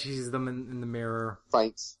 She sees them in the mirror.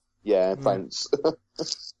 Faints. Yeah, faints.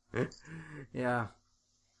 Yeah.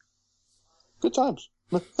 Good times.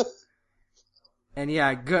 And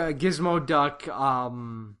yeah, Gizmo Duck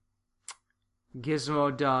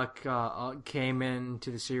came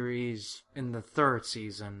into the series in the third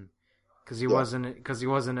season because he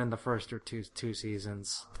wasn't in the first or two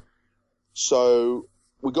seasons. So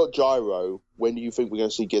we got Gyro. When do you think we're going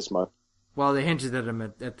to see Gizmo? Well, they hinted at him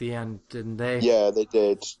at the end, didn't they? Yeah, they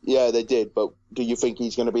did. But do you think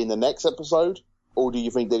he's going to be in the next episode, or do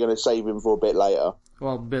you think they're going to save him for a bit later?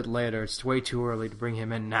 Well, a bit later. It's way too early to bring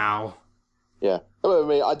him in now. Yeah, I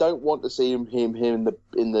mean, I don't want to see him in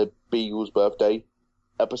the Beagle's birthday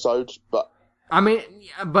episode, but I mean,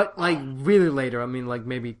 but like really later. I mean, like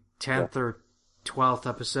maybe 10th or 12th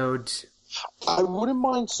episode. I wouldn't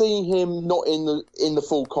mind seeing him not in the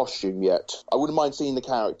full costume yet. I wouldn't mind seeing the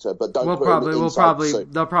character, but don't.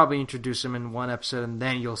 They'll probably introduce him in one episode, and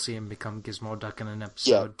then you'll see him become Gizmo Duck in an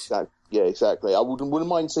episode. Yeah, exactly. I wouldn't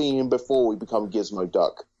mind seeing him before he become Gizmo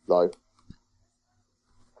Duck, though.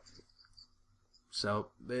 So,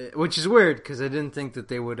 which is weird, because I didn't think that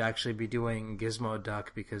they would actually be doing Gizmo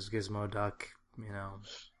Duck, because Gizmo Duck,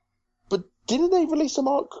 But didn't they release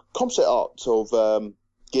some concept art of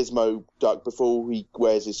Gizmo Duck before he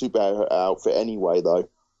wears his superhero outfit anyway, though?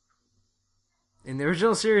 In the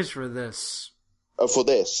original series for this. For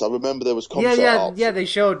this, I remember there was concept art. Yeah, they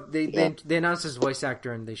showed, they announced his voice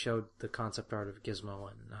actor, and they showed the concept art of Gizmo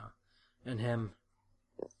and him.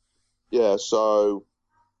 Yeah, so...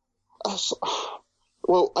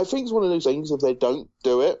 Well, I think it's one of those things, if they don't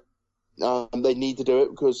do it, they need to do it,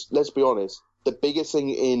 because, let's be honest, the biggest thing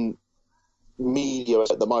in media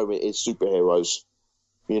at the moment is superheroes.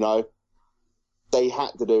 They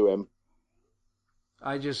had to do him.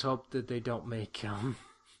 I just hope that they don't make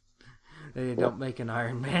don't make an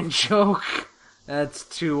Iron Man joke. That's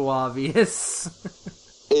too obvious.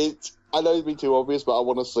 I know it'd be too obvious, but I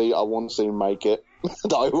want to see him make it.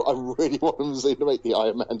 I really want him to make the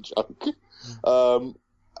Iron Man joke.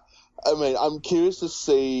 I mean, I'm curious to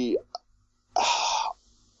see,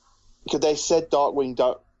 because they said Darkwing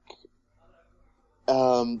Duck.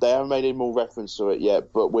 They haven't made any more reference to it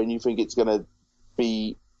yet, but when you think it's going to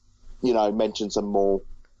be, mention some more.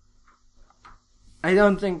 I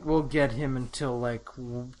don't think we'll get him until, like,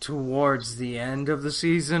 towards the end of the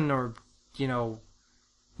season, or,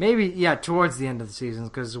 maybe, towards the end of the season,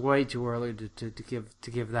 because it's way too early to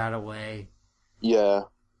give that away. Yeah.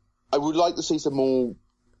 I would like to see some more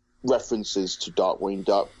references to Darkwing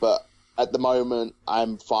Duck, but at the moment,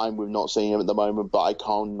 I'm fine with not seeing him at the moment, but I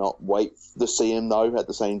cannot wait to see him, though, at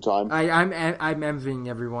the same time. I'm envying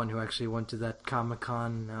everyone who actually went to that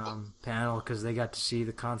Comic-Con panel, because they got to see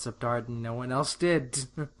the concept art and no one else did.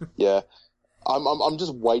 Yeah. I'm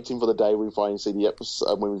just waiting for the day we finally see the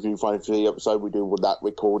episode. When we finally see the episode, we do with that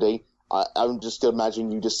recording. I'm just going to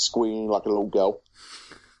imagine you just squealing like a little girl.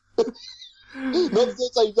 Not to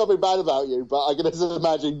say something bad about you, but I can just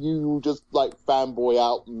imagine you just like fanboy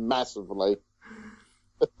out massively.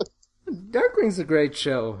 Darkwing's a great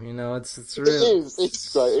show, It's really, it is.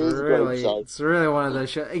 It's great. It is a great show. It's really one of those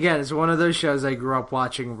shows. Again, it's one of those shows I grew up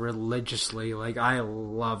watching religiously. Like, I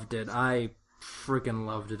loved it. I freaking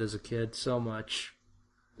loved it as a kid so much.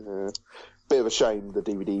 Yeah. Bit of a shame the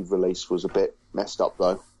DVD release was a bit messed up,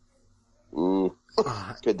 though.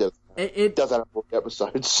 It does have 40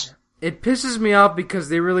 episodes. It pisses me off because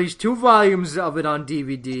they released 2 volumes of it on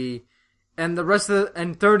DVD, and the rest of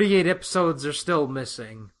and 38 episodes are still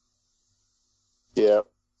missing. Yeah.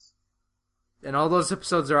 And all those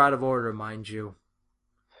episodes are out of order, mind you.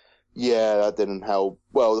 Yeah, that didn't help.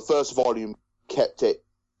 Well, the first volume kept it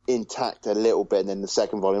intact a little bit, and then the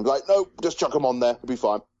second volume was like, nope, just chuck them on there, it'll be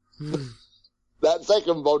fine. That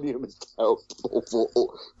second volume is terrible for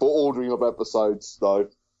ordering of episodes, though.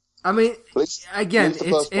 I mean, again,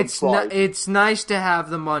 it's nice to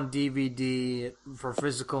have them on DVD for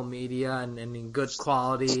physical media and in good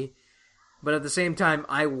quality, but at the same time,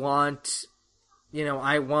 I want those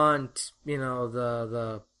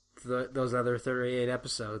other 38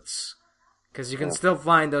 episodes, because you can still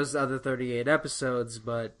find those other 38 episodes,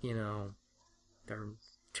 but they're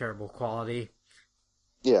terrible quality.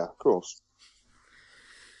 Yeah, of course.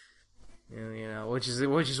 Which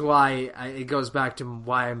is why it goes back to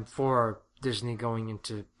why I'm for Disney going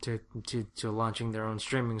into to launching their own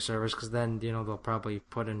streaming service, because then they'll probably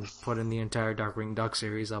put in the entire Darkwing Duck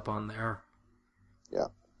series up on there. Yeah,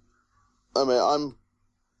 I mean,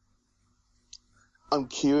 I'm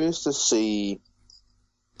curious to see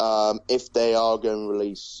if they are going to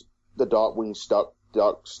release the Darkwing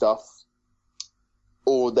Duck stuff,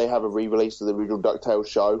 or they have a re-release of the original DuckTales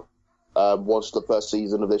show once the first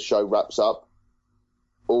season of this show wraps up.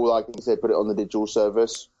 Or like I said, put it on the digital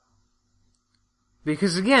service.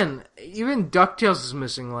 Because again, even DuckTales is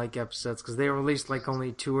missing like episodes because they released like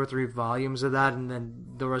only 2 or 3 volumes of that, and then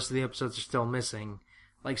the rest of the episodes are still missing.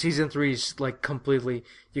 Like season 3 is like completely.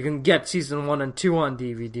 You can get season 1 and 2 on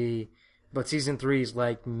DVD, but season 3 is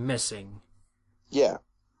like missing. Yeah.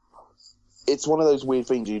 It's one of those weird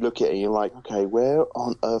things you look at it and you're like, okay, where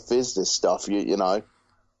on earth is this stuff? You know.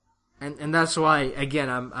 And that's why, again,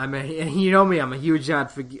 I'm a, you know me, I'm a huge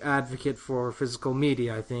advocate for physical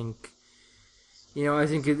media. I think, I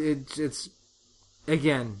think it's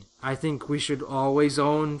again, I think we should always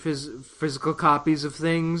own physical copies of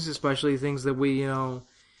things, especially things that we,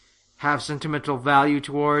 have sentimental value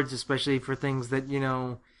towards, especially for things that,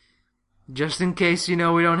 just in case, we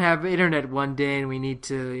don't have internet one day and we need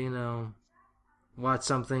to, watch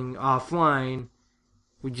something offline,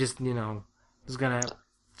 we just, it's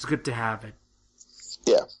good to have it.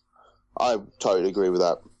 Yeah, I totally agree with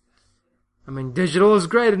that. I mean, digital is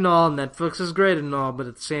great and all, Netflix is great and all, but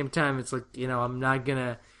at the same time, it's like, there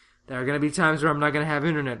are gonna be times where I'm not gonna have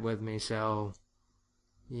internet with me, so,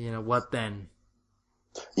 what then?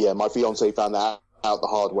 Yeah, my fiance found that out the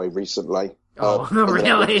hard way recently. Oh,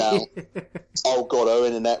 really? Oh god, her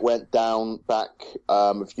internet went down back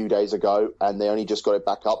a few days ago, and they only just got it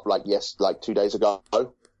back up like 2 days ago.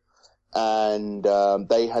 And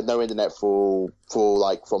they had no internet for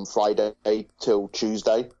like from Friday till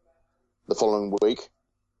Tuesday the following week.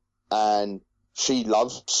 And she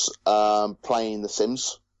loves playing The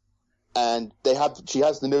Sims, and she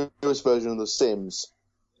has the newest version of The Sims.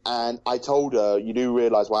 And I told her, you do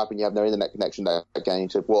realise what happened, you have no internet connection there again.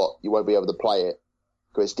 She said, what? You won't be able to play it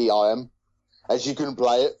because it's DRM. And she couldn't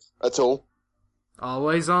play it at all.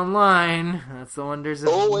 Always online. That's the wonders of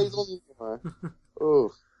always online.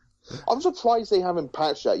 Oh. I'm surprised they haven't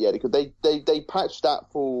patched that yet, because they patched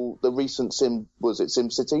that for the recent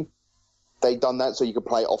SimCity? They done that so you could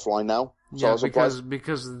play it offline now. So yeah,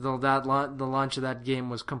 because the launch of that game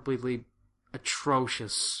was completely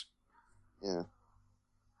atrocious. Yeah.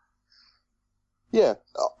 Yeah.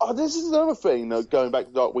 This is another thing, going back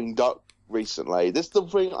to Darkwing Duck recently. This is the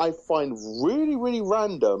thing I find really, really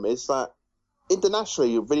random, is that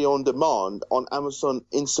internationally, video on demand on Amazon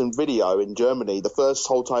Instant Video in Germany, the first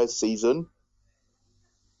whole entire season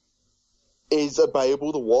is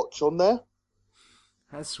available to watch on there.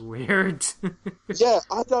 That's weird. Yeah,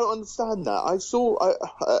 I don't understand that. I just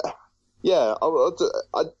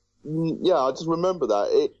remember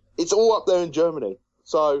that it's all up there in Germany.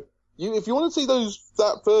 So if you want to see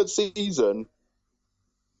that third season,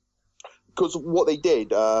 because what they did,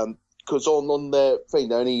 because on their thing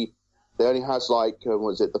they only has like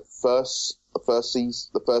the first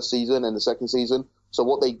season and the second season. So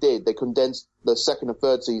what they did, they condensed the second and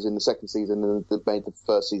third season, the second season, and they made the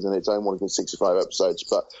first season its own one with 65 episodes.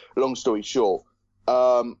 But long story short,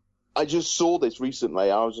 I just saw this recently.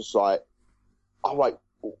 I was just like, why?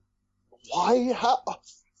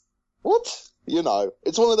 What?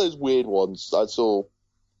 It's one of those weird ones I saw.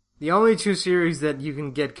 The only 2 series that you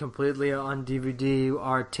can get completely on DVD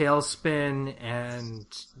are Tailspin and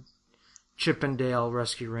Chip 'n Dale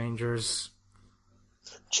Rescue Rangers.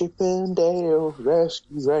 Chip 'n Dale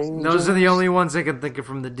Rescue Rangers. Those are the only ones I can think of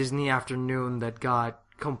from the Disney Afternoon that got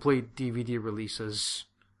complete DVD releases.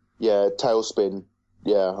 Yeah, Tailspin.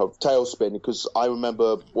 Yeah, Tailspin, because I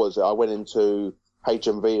remember, I went into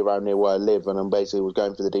HMV around near where I live, and I basically was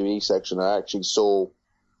going for the DVD section. I actually saw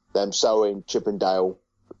them selling Chip 'n Dale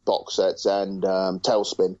box sets and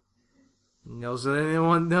Tailspin. Those are the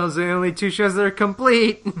only 2 shows that are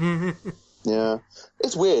complete. Yeah,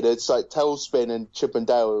 it's weird. It's like Tailspin and Chip 'n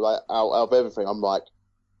Dale, like out of everything. I'm like,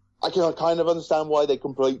 I can kind of understand why they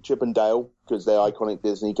complete Chip 'n Dale, because they're iconic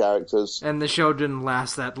Disney characters. And the show didn't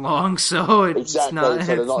last that long, so it's exactly. Not, so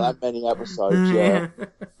there's not that many episodes. Yeah,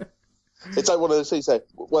 it's like one of those things. Say,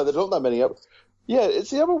 well, there's not that many episodes. Yeah, it's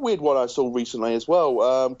the other weird one I saw recently as well.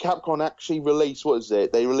 Capcom actually released,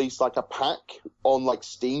 they released like a pack on like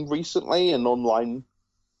Steam recently and online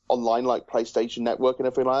like PlayStation Network and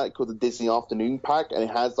everything like that, called the Disney Afternoon Pack, and it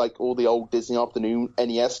has like all the old Disney Afternoon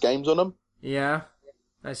NES games on them. Yeah,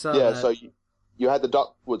 I saw that. Yeah, so you had the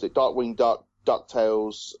Darkwing Duck,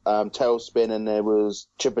 DuckTales, Tailspin, and there was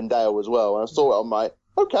Chip 'n Dale as well. And I saw it, I'm like,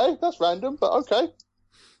 okay, that's random, but okay.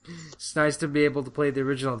 It's nice to be able to play the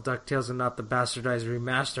original DuckTales and not the bastardized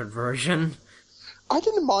remastered version. I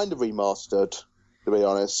didn't mind the remastered, to be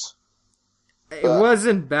honest. It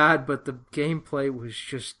wasn't bad, but the gameplay was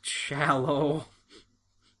just shallow.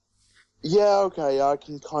 Yeah, okay, I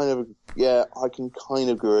can kind of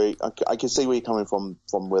agree. I can see where you're coming from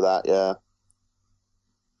with that, yeah.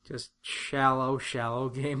 Just shallow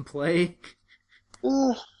gameplay.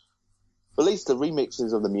 At least the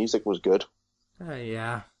remixes of the music was good.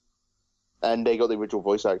 Yeah. And they got the original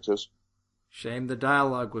voice actors. Shame the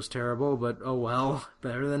dialogue was terrible, but oh well.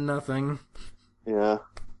 Better than nothing. Yeah.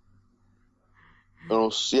 And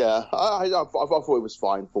also, yeah, I thought it was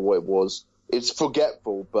fine for what it was. It's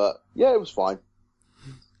forgetful, but yeah, it was fine.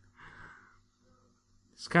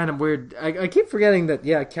 It's kind of weird. I keep forgetting that,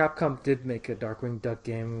 yeah, Capcom did make a Darkwing Duck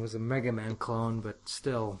game. It was a Mega Man clone, but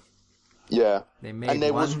still. Yeah. They made and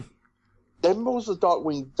there one. There was a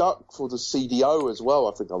Darkwing Duck for the CDO as well,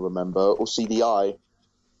 I think I remember, or CDI.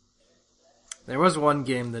 There was one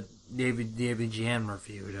game that David Jan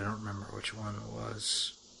reviewed. I don't remember which one it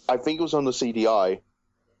was. I think it was on the CDI.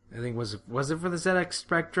 I think was it for the ZX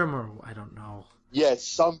Spectrum, or I don't know.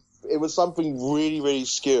 Yes, it was something really, really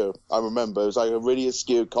obscure. I remember it was like a really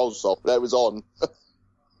obscure console that was on,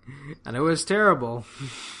 and it was terrible.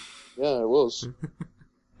 Yeah, it was.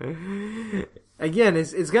 Again,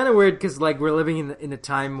 it's kind of weird because like we're living in a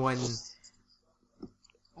time when.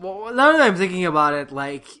 Well, now that I'm thinking about it,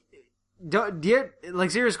 like,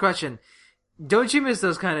 serious question. Don't you miss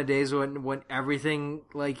those kind of days when everything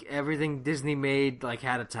Disney made like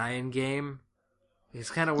had a tie-in game?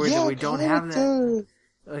 It's kind of weird that we don't have that.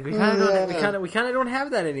 Like we kind of don't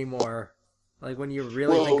have that anymore. Like when you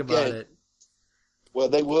really think about it. Well,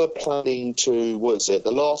 they were planning to,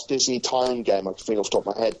 the last Disney tie-in game, I think off the top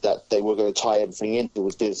of my head, that they were going to tie everything into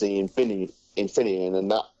was Disney Infinity,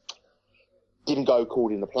 and that didn't go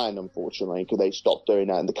according to plan, unfortunately, because they stopped doing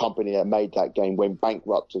that, and the company that made that game went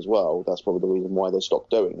bankrupt as well. That's probably the reason why they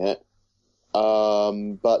stopped doing it.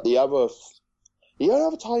 But the only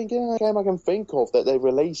other tie-in game I can think of that they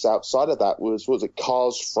released outside of that was it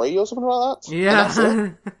Cars 3 or something like that?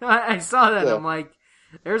 Yeah, I saw that. Yeah. I'm like,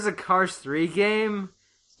 there's a Cars 3 game?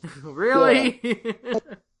 Really?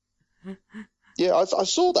 Yeah, I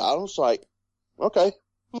saw that. I was like, okay.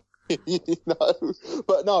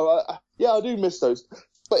 But no, I do miss those.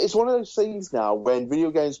 But it's one of those things now when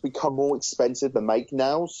video games become more expensive to make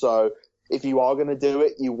now. So if you are going to do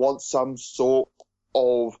it, you want some sort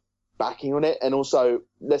of backing on it. And also,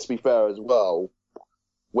 let's be fair as well,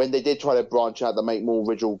 when they did try to branch out to make more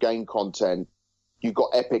original game content, you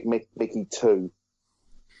got Epic Mickey 2.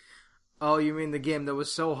 Oh, you mean the game that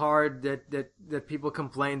was so hard that people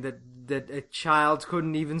complained that a child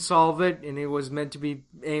couldn't even solve it, and it was meant to be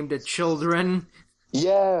aimed at children?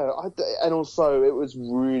 Yeah, and also it was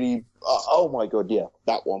really... oh my god, yeah,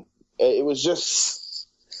 that one. It was just...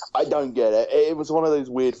 I don't get it. It was one of those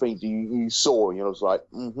weird things you saw, and you was like,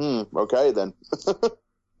 okay then.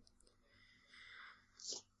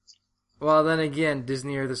 Well, then again,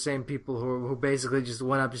 Disney are the same people who basically just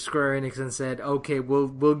went up to Square Enix and said, "Okay,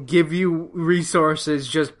 we'll give you resources.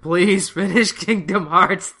 Just please finish Kingdom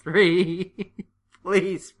Hearts 3.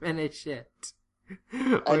 Please finish it."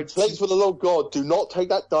 And please, for the love of God, do not take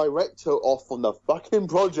that director off from the fucking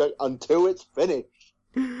project until it's finished.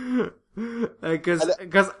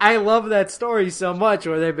 Because I love that story so much,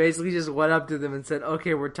 where they basically just went up to them and said,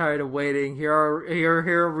 "Okay, we're tired of waiting. Here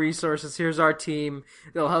are resources. Here's our team.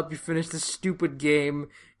 They'll help you finish this stupid game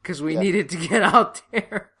because we need it to get out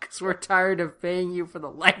there. Because we're tired of paying you for the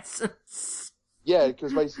license." Yeah,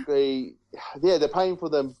 because basically, they're paying for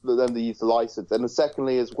them to use the license, and then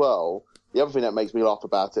secondly as well, the other thing that makes me laugh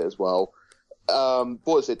about it as well. They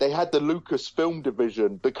had the Lucasfilm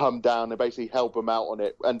division to come down and basically help them out on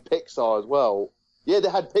it, and Pixar as well. Yeah, they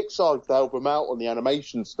had Pixar to help them out on the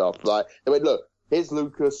animation stuff. Like, they went, look, here's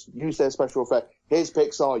Lucas, use their special effect. Here's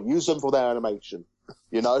Pixar, use them for their animation.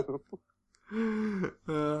 You know?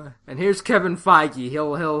 And here's Kevin Feige.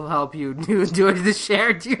 He'll help you do the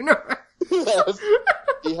shared universe. Yes.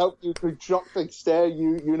 He helped you construct the shared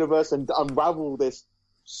universe and unravel this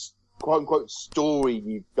quote-unquote story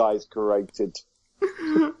you guys created.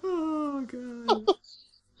 Oh, God.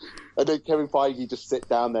 And then Kevin Feige just sit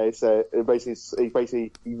down there, so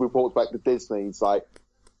he reports back to Disney. He's like,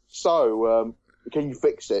 so, can you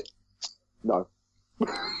fix it? No.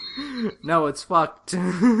 No, it's fucked.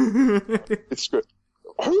 It's good.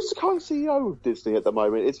 Who's the current CEO of Disney at the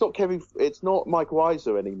moment? It's not Mike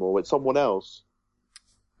Weiser anymore, it's someone else.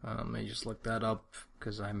 Let me just look that up,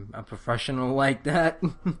 because I'm a professional like that.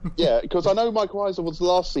 Yeah, because I know Mike Weiser was the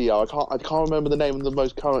last CEO. I can't remember the name of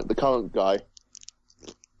the current guy.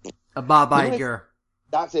 Bob Iger.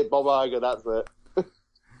 That's it, Bob Iger. That's it.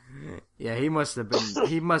 Yeah, he must have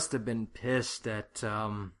been pissed at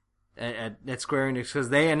Square Enix, because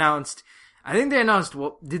they announced I think they announced.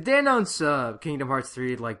 Well, did they announce Kingdom Hearts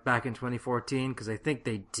 3 like back in 2014? Because I think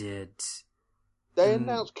they did. They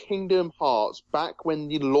announced Kingdom Hearts back when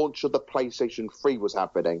the launch of the PlayStation 3 was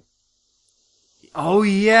happening. Oh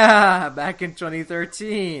yeah, back in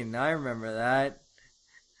 2013. I remember that.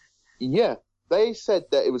 Yeah, they said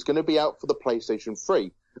that it was going to be out for the PlayStation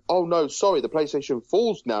 3. Oh no, sorry, the PlayStation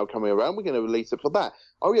 4's now coming around. We're going to release it for that.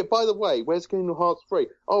 Oh yeah, by the way, where's Kingdom Hearts 3?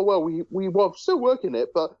 Oh well, we were still working it,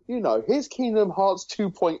 but here's Kingdom Hearts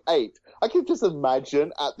 2.8. I can just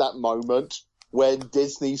imagine at that moment when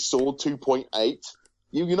Disney saw 2.8.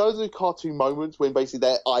 You know the cartoon moments when basically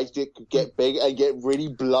their eyes get big and get really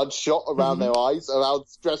bloodshot around their eyes, and how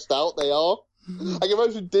stressed out they are? I can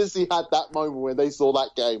imagine Disney had that moment when they saw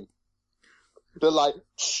that game. They're like,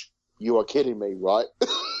 shh, you are kidding me, right?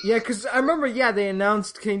 Yeah, because I remember, they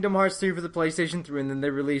announced Kingdom Hearts 3 for the PlayStation 3, and then they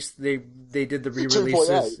did the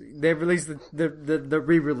re-releases. 2.8. They released the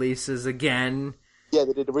re-releases again. Yeah,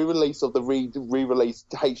 they did a re-release of the re-released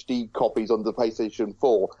HD copies on the PlayStation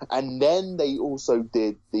 4, and then they also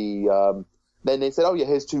did the, then they said, oh yeah,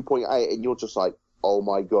 here's 2.8, and you're just like, oh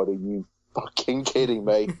my god, are you fucking kidding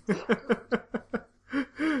me?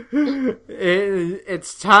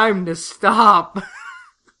 It's time to stop.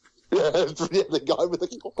 Yeah, the guy with the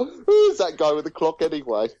clock. Who is that guy with the clock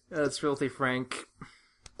anyway? That's Filthy Frank.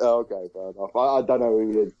 Oh, okay, fair enough. I don't know who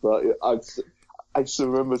he is, but I just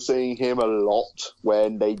remember seeing him a lot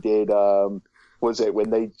when they did, when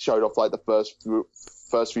they showed off like the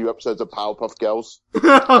first few episodes of Powerpuff Girls.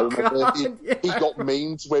 Oh, God, he got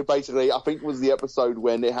memes where basically, I think it was the episode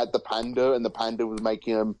when it had the panda, and the panda was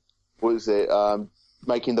making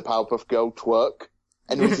making the Powerpuff Girl twerk.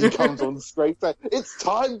 And he comes on the screen saying, it's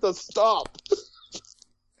time to stop!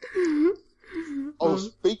 Oh,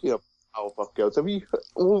 speaking of Powerpuff Girls, have you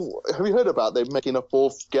heard about them making a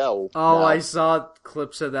fourth girl? Oh, now? I saw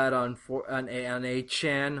clips of that on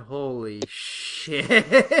 8chan. Holy shit!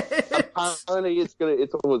 Apparently, it's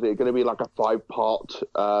gonna be like a 5-part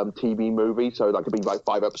TV movie, so that could be like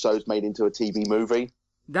 5 episodes made into a TV movie.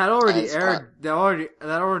 That already aired. That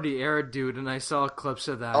already aired, dude. And I saw clips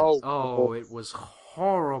of that. Oh, it was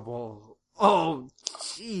horrible. Oh,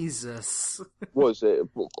 Jesus. Was it?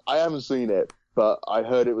 I haven't seen it, but I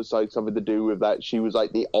heard it was like something to do with that. She was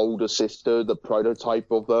like the older sister, the prototype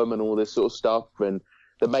of them, and all this sort of stuff. And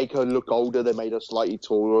to make her look older, they made her slightly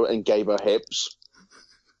taller and gave her hips.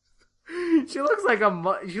 She looks like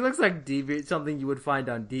something you would find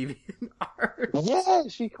on DeviantArt. Yeah,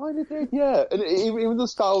 she kind of did. Yeah, and even the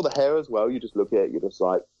style of the hair as well. You just look at it, you're just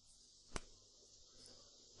like.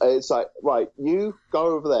 It's like, right, you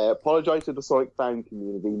go over there, apologise to the Sonic fan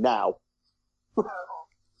community now.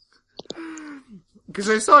 Because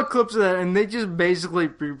I saw clips of that, and they just basically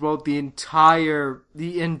rewrote the entire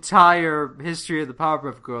history of the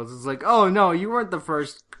Powerpuff Girls. It's like, oh no, you weren't the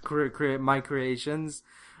first create my creations.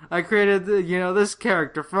 I created this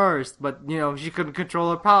character first, but she couldn't control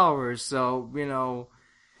her powers, so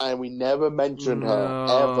And we never mentioned her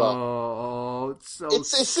ever. Oh,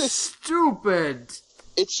 it's stupid.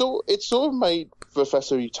 It sort of made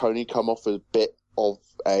Professor Utoni come off as a bit of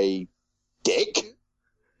a dick.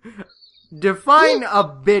 Define a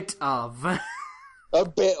bit of. A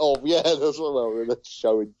bit of, yeah, that's what the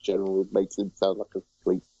show in general makes him sound like a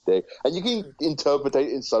complete dick. And you can interpret it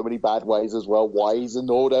in so many bad ways as well, why he's in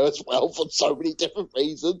order as well, for so many different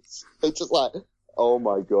reasons. It's just like, oh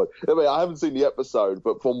my god. I mean, I haven't seen the episode,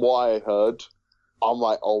 but from what I heard, I'm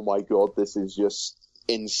like, oh my god, this is just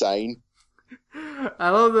insane. I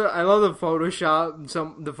love the Photoshop.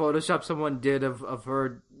 The Photoshop someone did of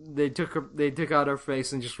her. They took out her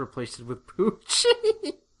face and just replaced it with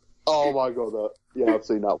Poochie. Oh my god! Yeah, I've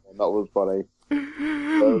seen that one. That was funny.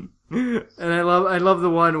 And I love the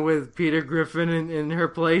one with Peter Griffin in her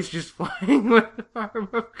place, just flying with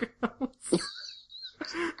Powerpuff Girls.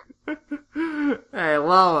 Hey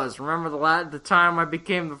Lois, remember the time I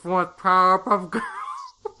became the 4th Powerpuff Girl?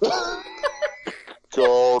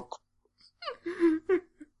 God.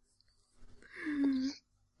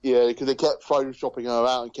 Yeah, because they kept photoshopping her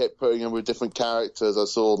out and kept putting her with different characters. I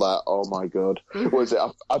saw that. Oh my god. What was it?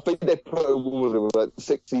 I think they put her with like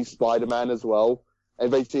 60s Spider-Man as well. And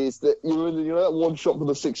basically, it's you know that one shot from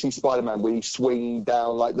the 60s Spider-Man where he's swinging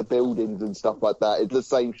down like the buildings and stuff like that. It's the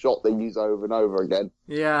same shot they use over and over again.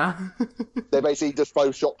 Yeah. They basically just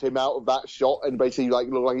photoshopped him out of that shot and basically like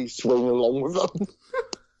look like he's swinging along with them.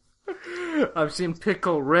 I've seen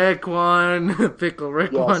Pickle Rick one. Pickle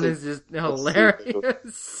Rick one is just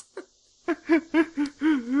hilarious.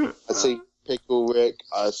 I see Pickle Rick.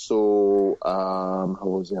 I saw what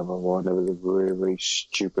was the other one? There was a really, really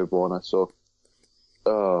stupid one I saw.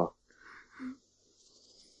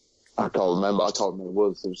 I can't remember. What it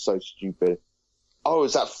was. It was so stupid. Oh,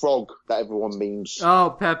 it's that frog that everyone memes.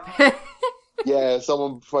 Oh, Pepe. Yeah,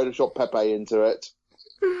 someone photoshopped Pepe into it.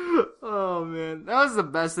 Oh man, that was the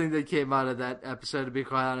best thing that came out of that episode, to be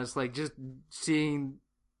quite honest. Like, just seeing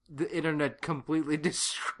the internet completely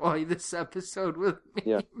destroy this episode with me.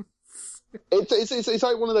 Yeah. It's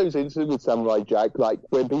like one of those incidents with Samurai Jack, like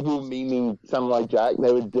when people were memeing Samurai Jack,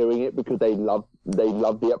 they were doing it because they loved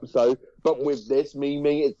the episode. But with this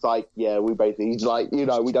memeing, it's like, yeah, we basically, like, we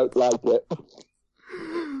don't like it.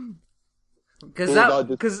 Because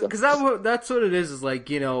that's what it is like,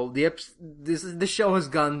 this show is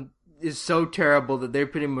so terrible that they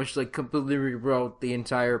pretty much like completely rewrote the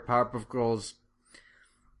entire Powerpuff Girls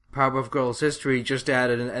history, just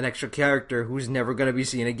added an extra character who's never going to be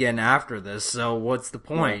seen again after this, so what's the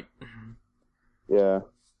point? Yeah.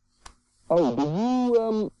 Oh, did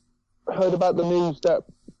you heard about the news that,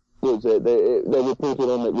 what was it, they reported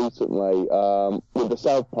on it recently, with the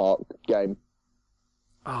South Park game?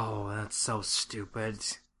 Oh, that's so stupid.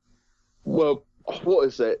 Well, what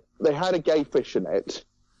is it? They had a gay fish in it,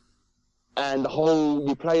 and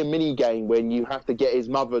you play a mini game when you have to get his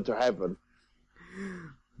mother to heaven.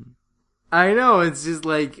 I know, it's just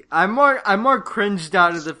like, I'm more cringed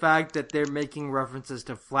out of the fact that they're making references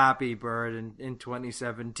to Flappy Bird in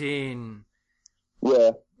 2017.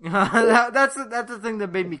 Yeah. That's the thing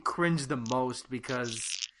that made me cringe the most,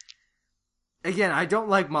 because again, I don't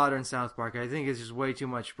like modern South Park. I think it's just way too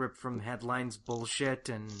much ripped from headlines bullshit,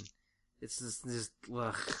 and it's just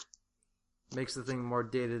ugh. Makes the thing more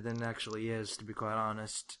dated than it actually is, to be quite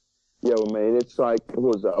honest. Yeah, well, I mean, it's like,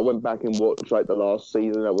 what was it? I went back and watched like the last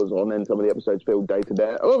season that was on, and some of the episodes feel dated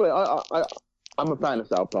there. Oh, I'm a fan of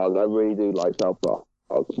South Park. I really do like South Park,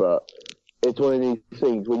 but it's one of these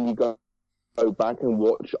things when you go back and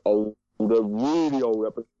watch really old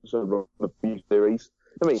episodes of the few series.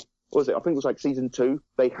 I mean, what was it? I think it was like season 2.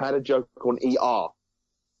 They had a joke on ER.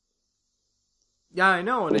 Yeah, I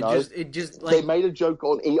know, and it just like they made a joke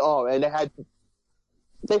on ER, and they had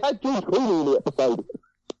George Clooney in the episode.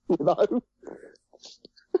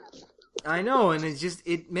 I know, and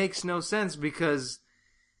it makes no sense because,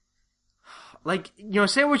 like,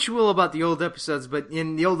 say what you will about the old episodes, but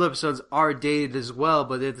in the old episodes are dated as well,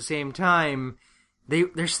 but at the same time,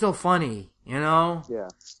 they're still funny, Yeah.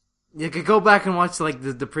 You could go back and watch, like,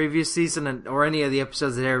 the previous season or any of the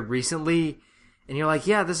episodes that aired recently, and you're like,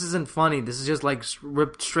 yeah, this isn't funny. This is just, like,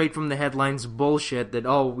 ripped straight from the headlines bullshit that,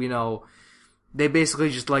 they basically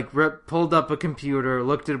just, like, pulled up a computer,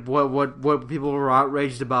 looked at what people were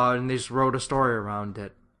outraged about, and they just wrote a story around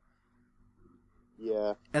it.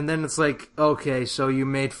 Yeah. And then it's like, okay, so you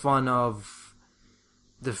made fun of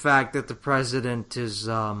the fact that the president is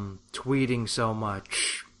tweeting so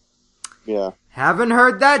much. Yeah. Haven't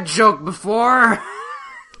heard that joke before.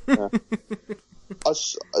 Yeah.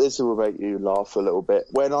 This will make you laugh a little bit.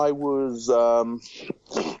 When I was, I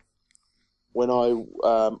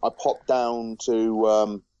popped down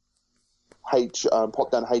to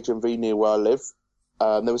HMV near where I live.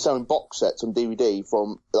 They were selling box sets on DVD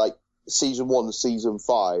from like season 1 to season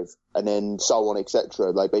 5, and then so on,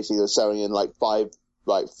 etc. Like basically they're selling in like five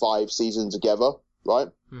seasons together, right?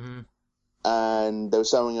 Mm-hmm. And they were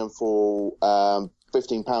selling them for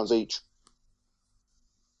 £15 each.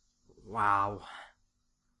 Wow.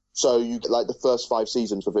 So you get like the first 5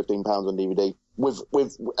 seasons for £15 on DVD. With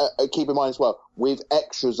keep in mind as well, with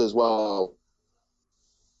extras as well.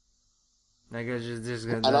 That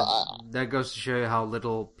goes to show you how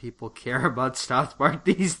little people care about South Park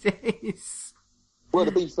these days. Well,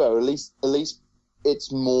 to be fair, at least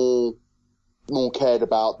it's more cared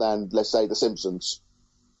about than, let's say, The Simpsons.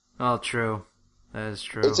 Oh, true. That is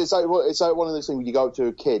true. It's like one of those things when you go up to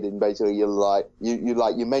a kid and basically you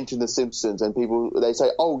mention The Simpsons and they say,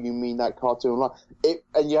 oh, you mean that cartoon?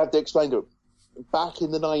 And you have to explain to them. Back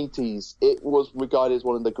in the 90s, it was regarded as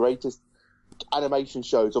one of the greatest animation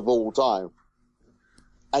shows of all time.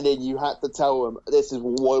 And then you had to tell them this is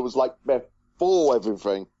what it was like before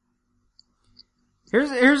everything.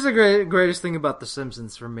 Here's the greatest thing about The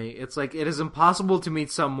Simpsons for me. It's like, it is impossible to meet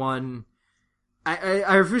someone.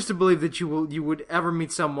 I refuse to believe that you would ever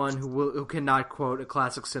meet someone who cannot quote a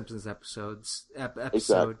classic Simpsons episode.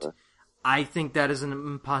 Exactly. I think that is an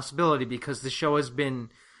impossibility because the show has been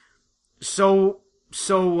so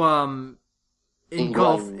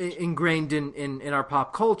ingrained in our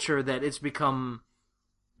pop culture that it's become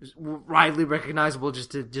widely recognizable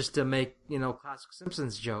just to make classic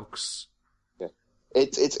Simpsons jokes. Yeah.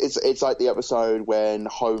 It's like the episode when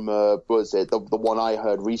Homer the one I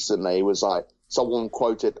heard recently was like someone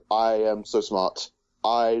quoted, "I am so smart,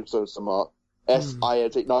 I'm so smart,"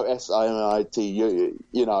 S-I-N-T, no, S-I-N-I-T.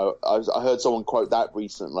 You know, I heard someone quote that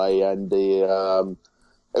recently, and it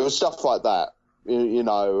was stuff like that. You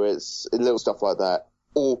know, it's little stuff like that.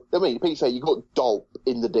 Or, I mean, people say you got dope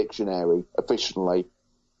in the dictionary, officially,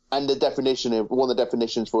 and one of the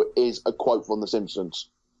definitions for it is a quote from The Simpsons.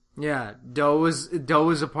 Yeah, dough is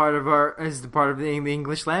a part of the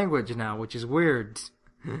English language now, which is weird.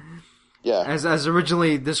 Yeah. As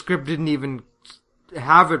originally, the script didn't even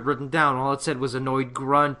have it written down. All it said was annoyed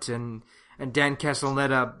grunt, and Dan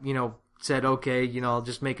Castellaneta, you know, said, okay, you know, I'll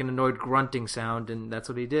just make an annoyed grunting sound, and that's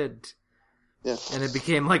what he did. Yeah. And it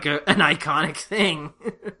became like an iconic thing.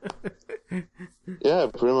 Yeah,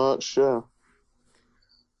 pretty much, yeah.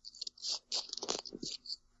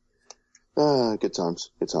 Good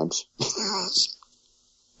times.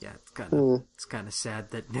 Yeah, it's kind of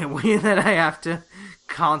sad that I have to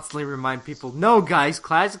constantly remind people, no guys,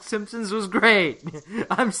 Classic Simpsons was great.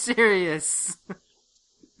 I'm serious.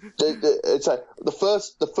 It's like the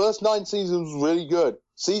first 9 seasons was really good.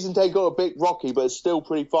 Season 10 got a bit rocky, but it's still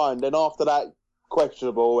pretty fine. Then after that,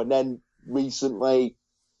 questionable, and then recently,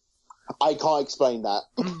 I can't explain that.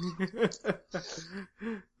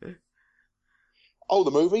 Oh,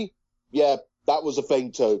 the movie? Yeah, that was a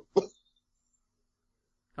thing too.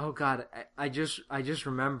 Oh God, I just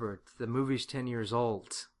remembered the movie's 10 years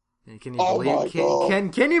old. Can you Oh believe? my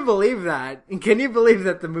God. Can you believe that? Can you believe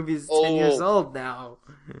that the movie's 10 years old now?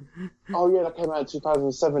 Oh yeah, that came out in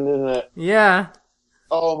 2007, didn't it? Yeah.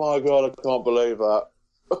 Oh my God, I can't believe that.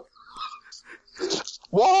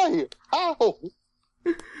 Why? How?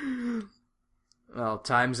 Well,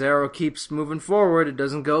 time's arrow keeps moving forward. It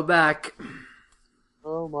doesn't go back.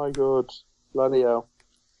 Oh my God. Bloody hell.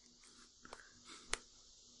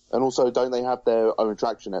 And also, don't they have their own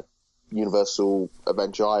attraction at Universal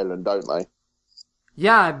Adventure Island, don't they?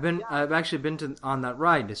 Yeah, I've actually been on that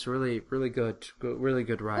ride. It's really good. Really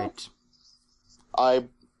good ride. I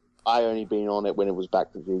only been on it when it was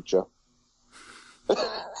Back to the Future.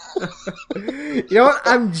 You know what?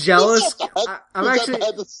 I'm jealous. I'm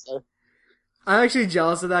actually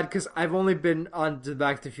jealous of that because I've only been on the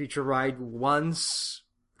Back to the Future ride once,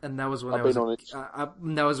 and that was when I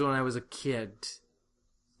was a kid.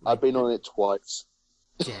 I've been on it twice.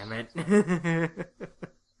 Damn it! Been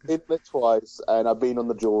it twice, and I've been on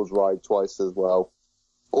the Jaws ride twice as well.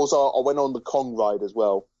 Also, I went on the Kong ride as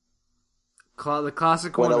well. The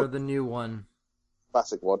classic one or the new one?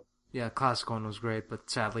 Classic one. Yeah, classic one was great, but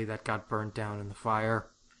sadly that got burnt down in the fire.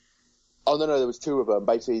 Oh, no, there was 2 of them.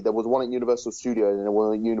 Basically, there was one at Universal Studios and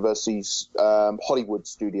one at Universal's Hollywood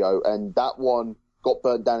Studio, and that one got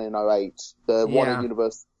burnt down in 2008. The one at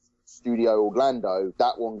Universal Studio Orlando,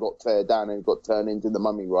 that one got teared down and got turned into the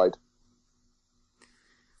Mummy ride.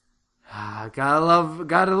 Gotta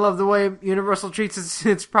love the way Universal treats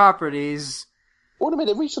its properties. What a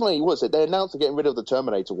minute, recently, they announced they're getting rid of the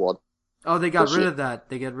Terminator one. Oh, they got rid of that.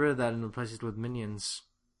 They got rid of that and replaced it with Minions.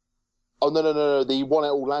 Oh, no. The one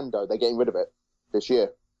at Orlando, they're getting rid of it this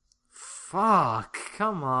year. Fuck.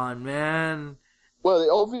 Come on, man. Well,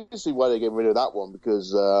 obviously why they're getting rid of that one,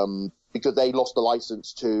 because they lost the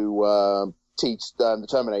license to teach the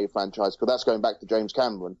Terminator franchise, because that's going back to James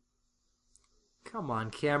Cameron. Come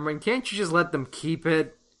on, Cameron. Can't you just let them keep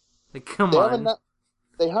it? Like, come on.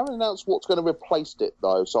 They haven't announced what's going to replace it,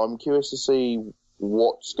 though, so I'm curious to see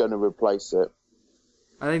what's going to replace it.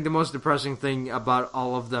 I think the most depressing thing about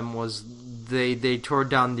all of them was they tore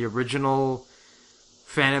down the original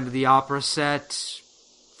Phantom of the Opera set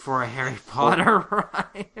for a Harry Potter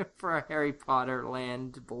ride, for a Harry Potter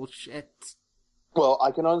land bullshit. Well,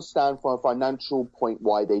 I can understand from a financial point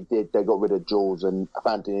why they got rid of Jaws and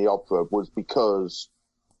Phantom of the Opera was because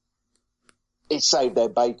it saved their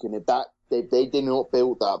bacon. If they did not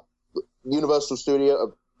build that Universal Studio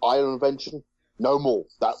of Island Adventure, no more.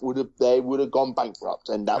 They would have gone bankrupt,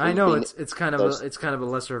 and that. I know it's kind of a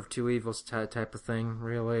lesser of two evils type of thing,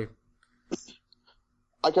 really.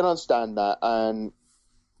 I can understand that, and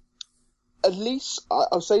at least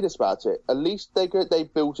I'll say this about it: at least they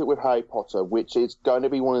built it with Harry Potter, which is going to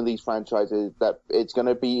be one of these franchises that it's going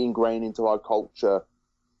to be ingrained into our culture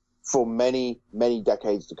for many, many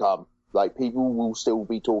decades to come. Like, people will still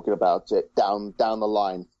be talking about it down the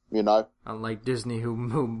line. You know? Unlike Disney,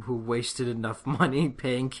 who wasted enough money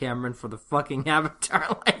paying Cameron for the fucking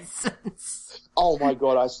Avatar license. Oh my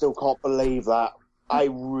God, I still can't believe that. I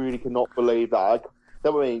really cannot believe that.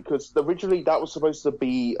 Because originally that was supposed to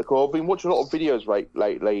be. I've been watching a lot of videos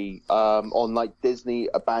lately on like Disney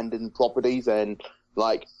abandoned properties and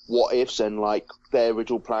like what ifs and like their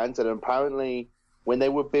original plans. And apparently, when they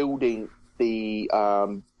were building the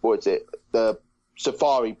the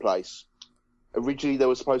safari place. originally they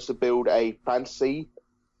were supposed to build a fantasy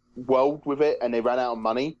world with it, and they ran out of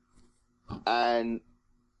money. And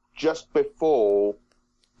just before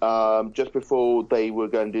they were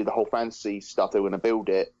going to do the whole fantasy stuff, they were going to build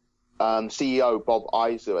it. CEO Bob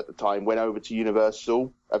Iger at the time went over to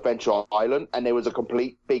Universal Adventure Island, and there was a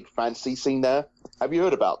complete big fantasy scene there. Have you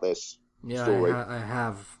heard about this story? I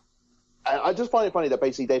have. And I just find it funny that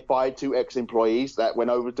basically they fired 2 ex-employees that went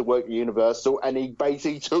over to work at Universal, and he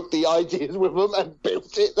basically took the ideas with them and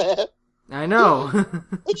built it there. I know.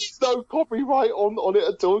 There's no copyright on it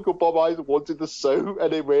at all, because Bob Iger wanted to sue,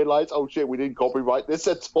 and they realised, oh shit, we didn't copyright this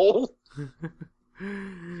at all.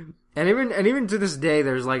 And even to this day,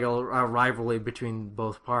 there's like a rivalry between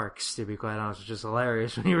both parks, to be quite honest, which is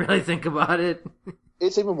hilarious when you really think about it.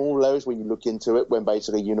 It's even more hilarious when you look into it, when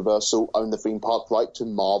basically Universal own the theme park right to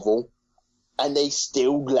Marvel, and they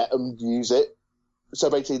still let them use it. So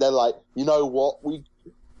basically they're like, you know what,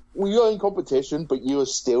 we are in competition, but you are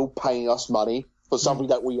still paying us money for something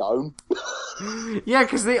that we own. Yeah,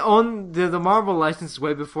 because they own the Marvel license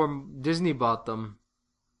way before Disney bought them.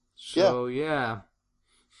 So, yeah.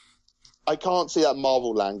 I can't see that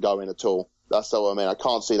Marvel Land going at all. That's what I mean. I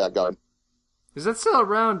can't see that going. Is that still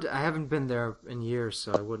around? I haven't been there in years,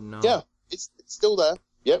 so I wouldn't know. Yeah, it's still there.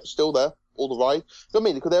 Yep, still there. All the rides. I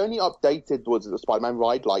mean, because they only updated, was it the Spider-Man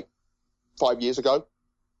ride, like 5 years ago?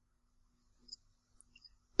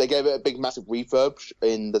 They gave it a big, massive refurb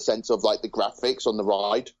in the sense of, like, the graphics on the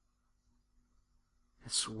ride.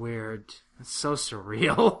 It's weird. It's so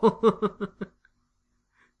surreal.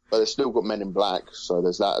 But they've still got Men in Black, so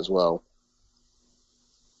there's that as well.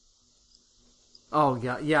 Oh,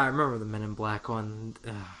 yeah, I remember the Men in Black one.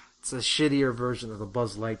 It's a shittier version of the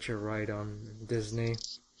Buzz Lightyear ride on Disney.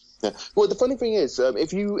 Yeah. Well, the funny thing is,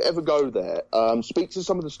 if you ever go there, speak to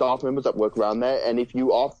some of the staff members that work around there, and if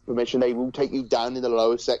you ask permission, they will take you down in the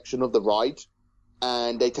lower section of the ride,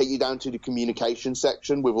 and they take you down to the communication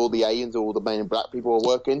section with all the aliens, all the Men in Black people are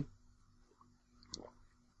working.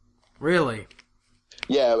 Really?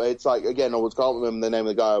 Yeah, it's like, again, I can't remember the name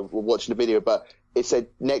of the guy watching the video, but it said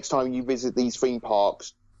next time you visit these theme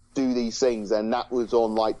parks, do these things, and that was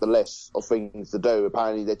on like the list of things to do.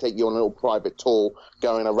 Apparently they take you on a little private tour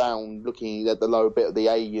going around looking at the lower bit of the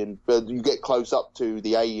alien, but you get close up to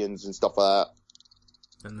the aliens and stuff like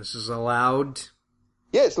that. And this is allowed?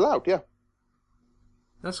 Yeah, it's allowed, yeah.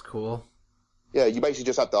 That's cool. Yeah, you basically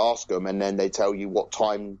just have to ask them, and then they tell you what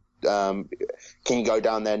time, can you go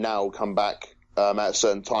down there now, come back at a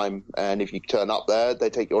certain time, and if you turn up there, they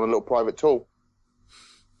take you on a little private tour.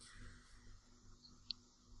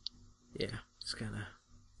 Yeah, it's kind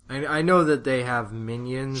of. I know that they have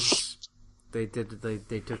Minions. They took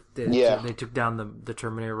down the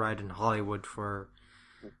Terminator ride in Hollywood for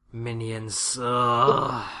Minions.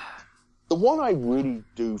 Ugh. The one I really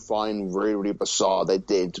do find really, really bizarre they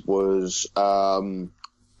did was what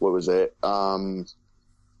was it? Oh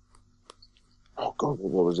God,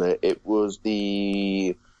 what was it? It was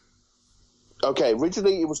originally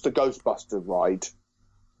it was the Ghostbuster ride.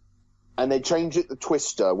 And they changed it to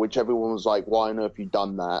Twister, which everyone was like, why on earth have you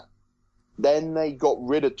done that? Then they got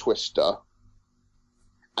rid of Twister,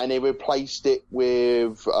 and they replaced it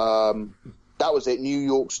with, that was it, New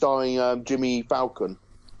York starring Jimmy Fallon.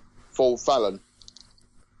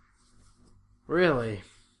 Really?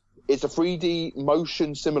 It's a 3D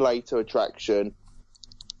motion simulator attraction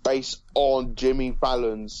based on Jimmy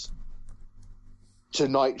Fallon's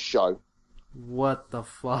Tonight Show. What the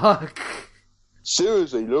fuck?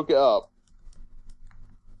 Seriously, look it up.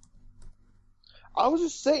 I was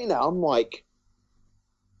just sitting there, I'm like,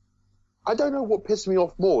 I don't know what pissed me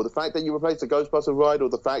off more, the fact that you replaced the Ghostbuster ride or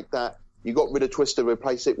the fact that you got rid of Twister and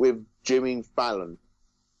replaced it with Jimmy Fallon.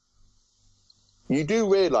 You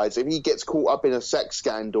do realise if he gets caught up in a sex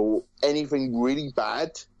scandal, anything really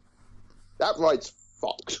bad, that ride's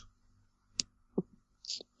fucked.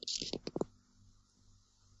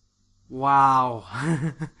 Wow.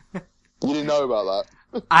 You didn't know about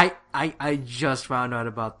that? I just found out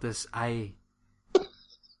about this.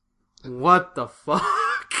 What the fuck?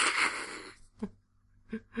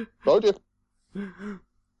 Told you.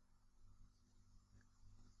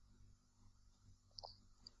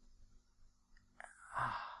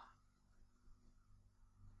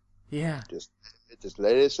 Yeah. Just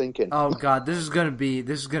let it sink in. Oh God, this is gonna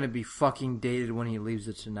be fucking dated when he leaves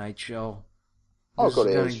the Tonight Show. Oh This God,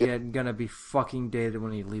 is it is. gonna be fucking dated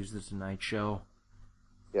when he leaves the Tonight Show.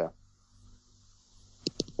 Yeah.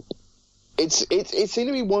 It seemed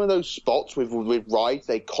to be one of those spots with rides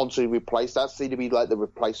they constantly replace. That seemed to be like the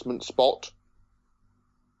replacement spot.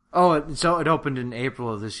 Oh, so it opened in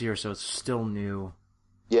April of this year, so it's still new.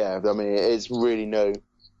 Yeah, I mean, it's really new.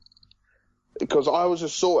 because I was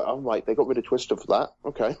just saw it. I'm like, they got rid of Twister for that.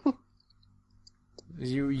 Okay.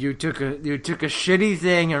 You took a shitty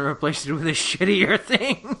thing and replaced it with a shittier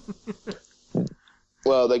thing.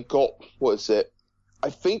 Well, they got, what is it? I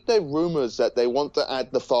think there are rumours that they want to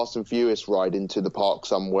add the Fast and Furious ride into the park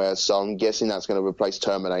somewhere, so I'm guessing that's going to replace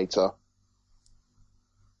Terminator.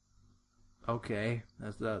 Okay,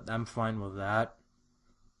 I'm fine with that.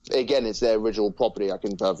 Again, it's their original property. I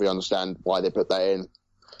can perfectly understand why they put that in.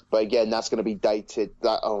 But again, that's going to be dated.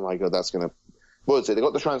 Oh my god, that's going to... What is it? They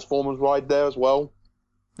got the Transformers ride there as well.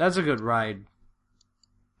 That's a good ride.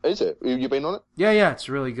 Is it? You been on it? Yeah, it's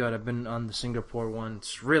really good. I've been on the Singapore one.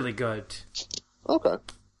 It's really good. Okay.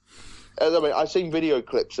 I mean, I've seen video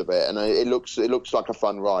clips of it, and it looks like a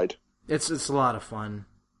fun ride. It's a lot of fun.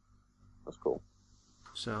 That's cool.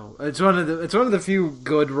 So it's one of the few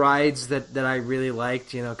good rides that I really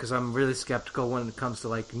liked, because I'm really skeptical when it comes to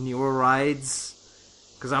like newer rides.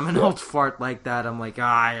 Because I'm an old fart like that. I'm like,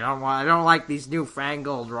 I don't like these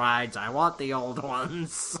newfangled rides. I want the old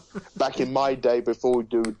ones. Back in my day, before we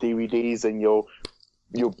do DVDs and your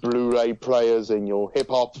Blu-ray players and your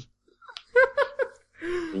hip hop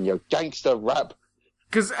and your gangster rap.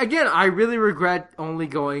 Because again, I really regret only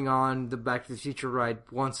going on the Back to the Future ride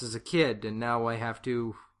once as a kid, and now I have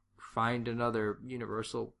to find another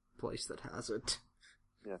Universal place that has it.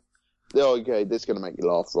 Yeah. Okay, this is gonna make you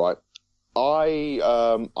laugh, right? I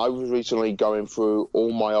was recently going through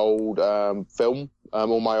all my old film,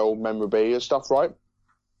 all my old memorabilia stuff, right?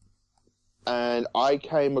 And I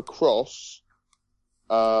came across,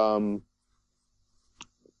 because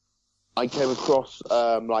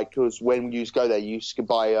when you used to go there, you used to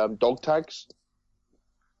buy dog tags.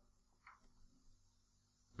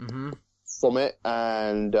 Mm-hmm. From it,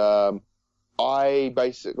 and I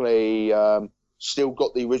basically still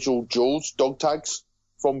got the original Jaws dog tags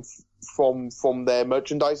from their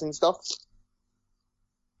merchandising stuff.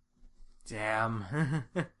 Damn.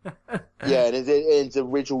 Yeah, and it's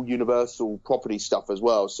original Universal property stuff as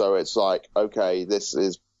well, so it's like, okay, this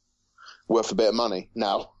is worth a bit of money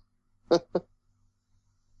now. I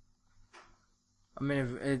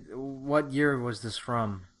mean, what year was this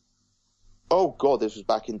from? Oh god, this was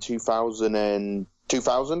back in 2000.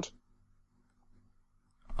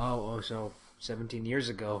 Oh, so 17 years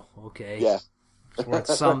ago. Okay. Yeah.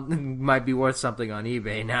 Might be worth something on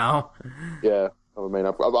eBay now. Yeah, I mean,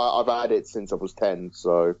 I've had it since I was 10,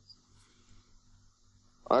 so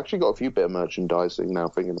I actually got a few bit of merchandising now.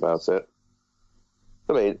 Thinking about it,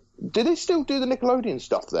 I mean, do they still do the Nickelodeon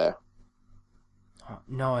stuff there?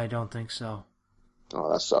 No, I don't think so.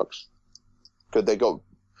 Oh, that sucks. Because they got,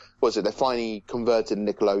 they finally converted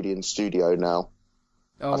Nickelodeon Studio now.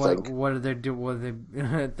 Oh, what are they do?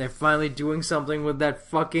 They're finally doing something with that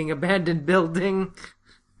fucking abandoned building.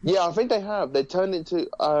 Yeah, I think they have. They turned into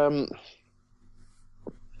I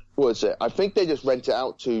think they just rent it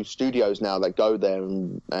out to studios now that go there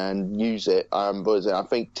and use it. I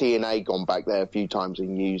think TNA gone back there a few times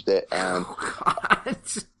and used it. Oh God.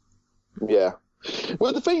 Yeah.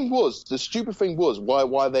 Well, the stupid thing was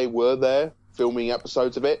why they were there filming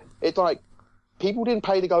episodes of it. It's like people didn't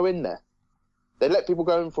pay to go in there. They let people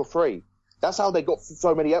go in for free. That's how they got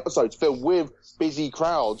so many episodes filmed with busy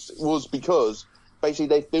crowds, was because basically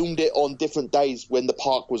they filmed it on different days when the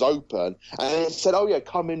park was open. And they said, oh yeah,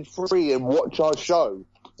 come in free and watch our show.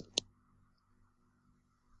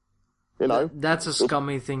 You know? That's a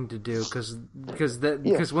scummy thing to do,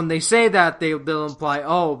 because when they say that, they'll imply,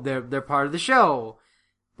 oh, they're part of the show.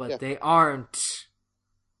 But they aren't.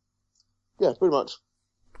 Yeah, pretty much.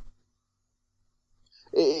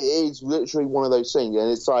 It's literally one of those things,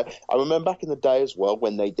 and it's like, I remember back in the day as well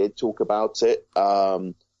when they did talk about it.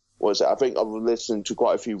 I think I've listened to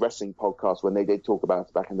quite a few wrestling podcasts when they did talk about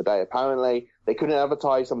it back in the day. Apparently, they couldn't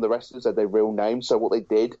advertise some of the wrestlers as their real names, so what they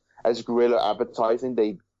did as guerrilla advertising,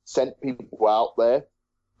 they sent people out there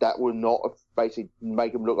that would not basically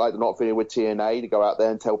make them look like they're not familiar with TNA to go out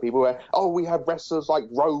there and tell people, oh, we have wrestlers like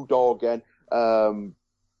Road Dogg and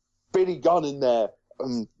Billy Gunn in there.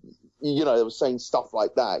 They were saying stuff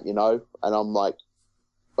like that, and I'm like,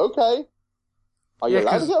 okay, are you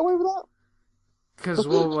allowed to get away with that? Because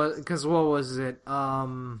what was it?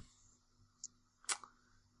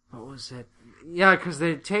 What was it? Yeah, because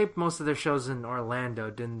they taped most of their shows in Orlando,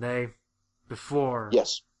 didn't they? Before.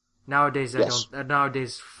 Yes. Nowadays,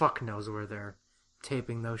 Nowadays, fuck knows where they're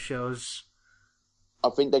taping those shows. I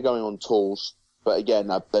think they're going on tours, but again,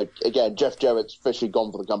 Jeff Jarrett's officially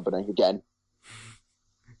gone for the company again.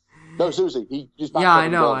 No, seriously, he just... Yeah, I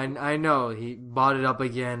know. He bought it up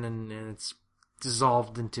again, and it's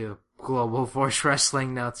dissolved into Global Force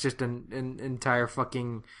Wrestling. Now it's just an entire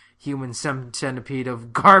fucking human centipede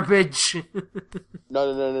of garbage.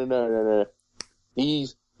 No.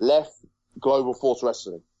 He's left Global Force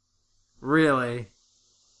Wrestling. Really?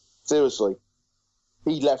 Seriously.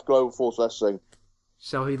 He left Global Force Wrestling.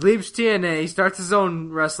 So he leaves TNA, starts his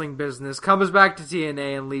own wrestling business, comes back to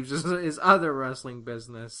TNA, and leaves his other wrestling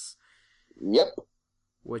business. Yep.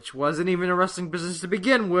 Which wasn't even a wrestling business to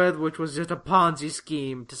begin with, which was just a Ponzi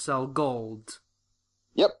scheme to sell gold.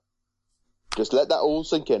 Yep. Just let that all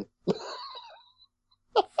sink in.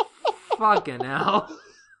 Fucking hell.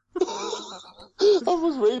 I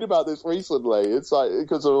was reading about this recently. It's like,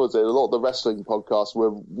 because a lot of the wrestling podcasts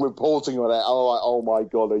were reporting on it. I'm like, oh my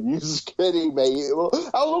god, are you just kidding me?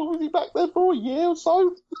 How long was he back there for? A year or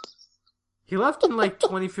so? He left in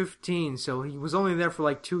 2015, so he was only there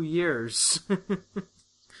for 2 years.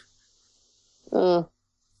 And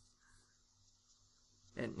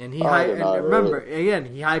he remember again,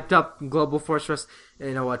 he hyped up Global Force Wrestling.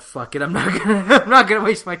 You know what? Fuck it. I'm not gonna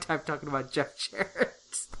waste my time talking about Jeff Jarrett.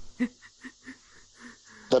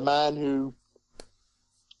 The man who,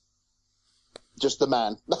 just the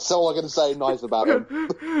man. That's all I'm gonna say nice about him.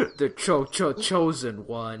 The chosen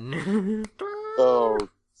one. Oh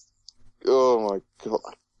my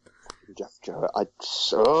god, Jeff Jarrett.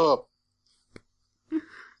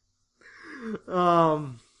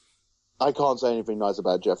 I can't say anything nice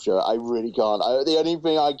about Jeff Jarrett. I really can't. The only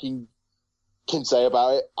thing I can say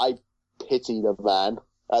about it, I pity the man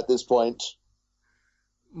at this point.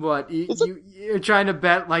 What, you're trying to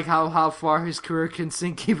bet how far his career can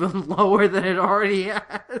sink even lower than it already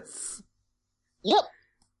has? Yep.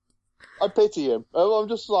 I pity him. I'm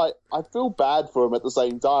just like, I feel bad for him at the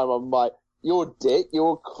same time. I'm like, you're a dick,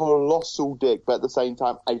 you're a colossal dick, but at the same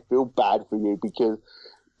time, I feel bad for you because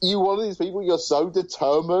you're one of these people, you're so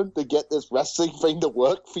determined to get this wrestling thing to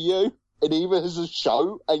work for you, and even as a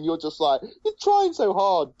show, and you're just like, you're trying so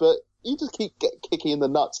hard, but you just keep kicking in the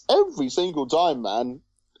nuts every single time, man.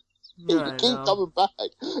 You keep coming back.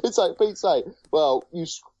 It's like Pete say, well,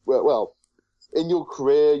 in your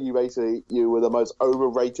career, you were the most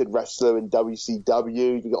overrated wrestler in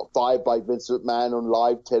WCW. You got fired by Vince McMahon on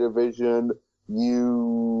live television.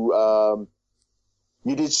 You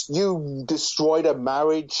destroyed a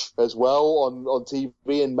marriage as well on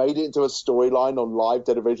TV and made it into a storyline on live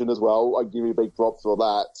television as well. I give you big props for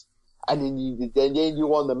that. And then you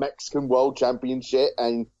won the Mexican World Championship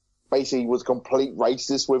and basically was complete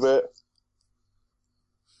racist with it.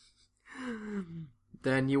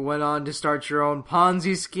 Then you went on to start your own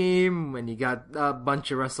Ponzi scheme when you got a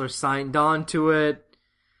bunch of wrestlers signed on to it.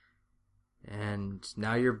 And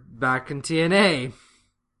now you're back in TNA.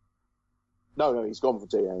 No, he's gone from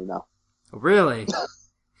TNA now. Really?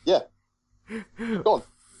 Yeah. Gone.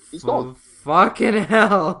 He's gone. Fucking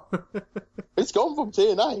hell. He's gone from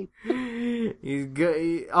TNA. He's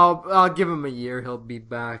good. I'll give him a year. He'll be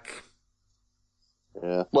back.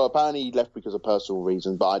 Yeah. Well, apparently he left because of personal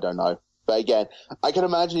reasons, but I don't know. But again, I can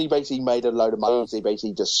imagine he basically made a load of money. So he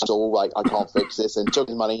basically just saw, like, I can't fix this, and took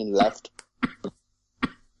his money and left.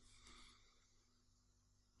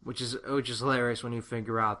 Which is hilarious when you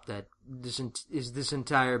figure out that this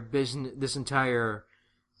entire business, this entire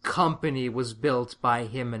company was built by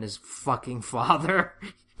him and his fucking father.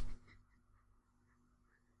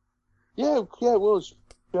 Yeah, it was.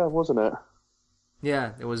 Yeah, wasn't it?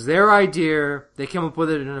 Yeah, it was their idea. They came up with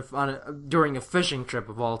it during a fishing trip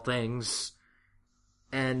of all things.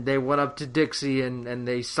 And they went up to Dixie and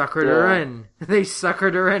they suckered her in. They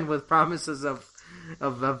suckered her in with promises of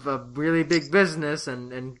a really big business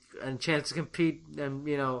and chance to compete and,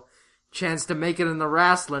 chance to make it in the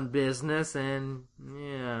wrestling business and,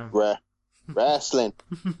 yeah. Wrestling.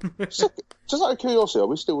 just out of curiosity, are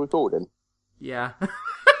we still recording? Yeah.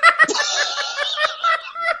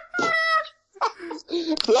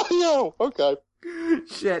 No, okay.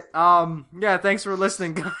 Shit. Yeah, thanks for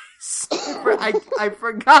listening, guys. I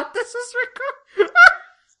forgot this is recorded.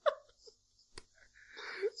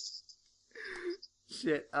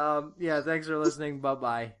 Shit. Yeah, thanks for listening.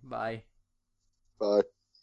 Bye-bye. Bye. Bye.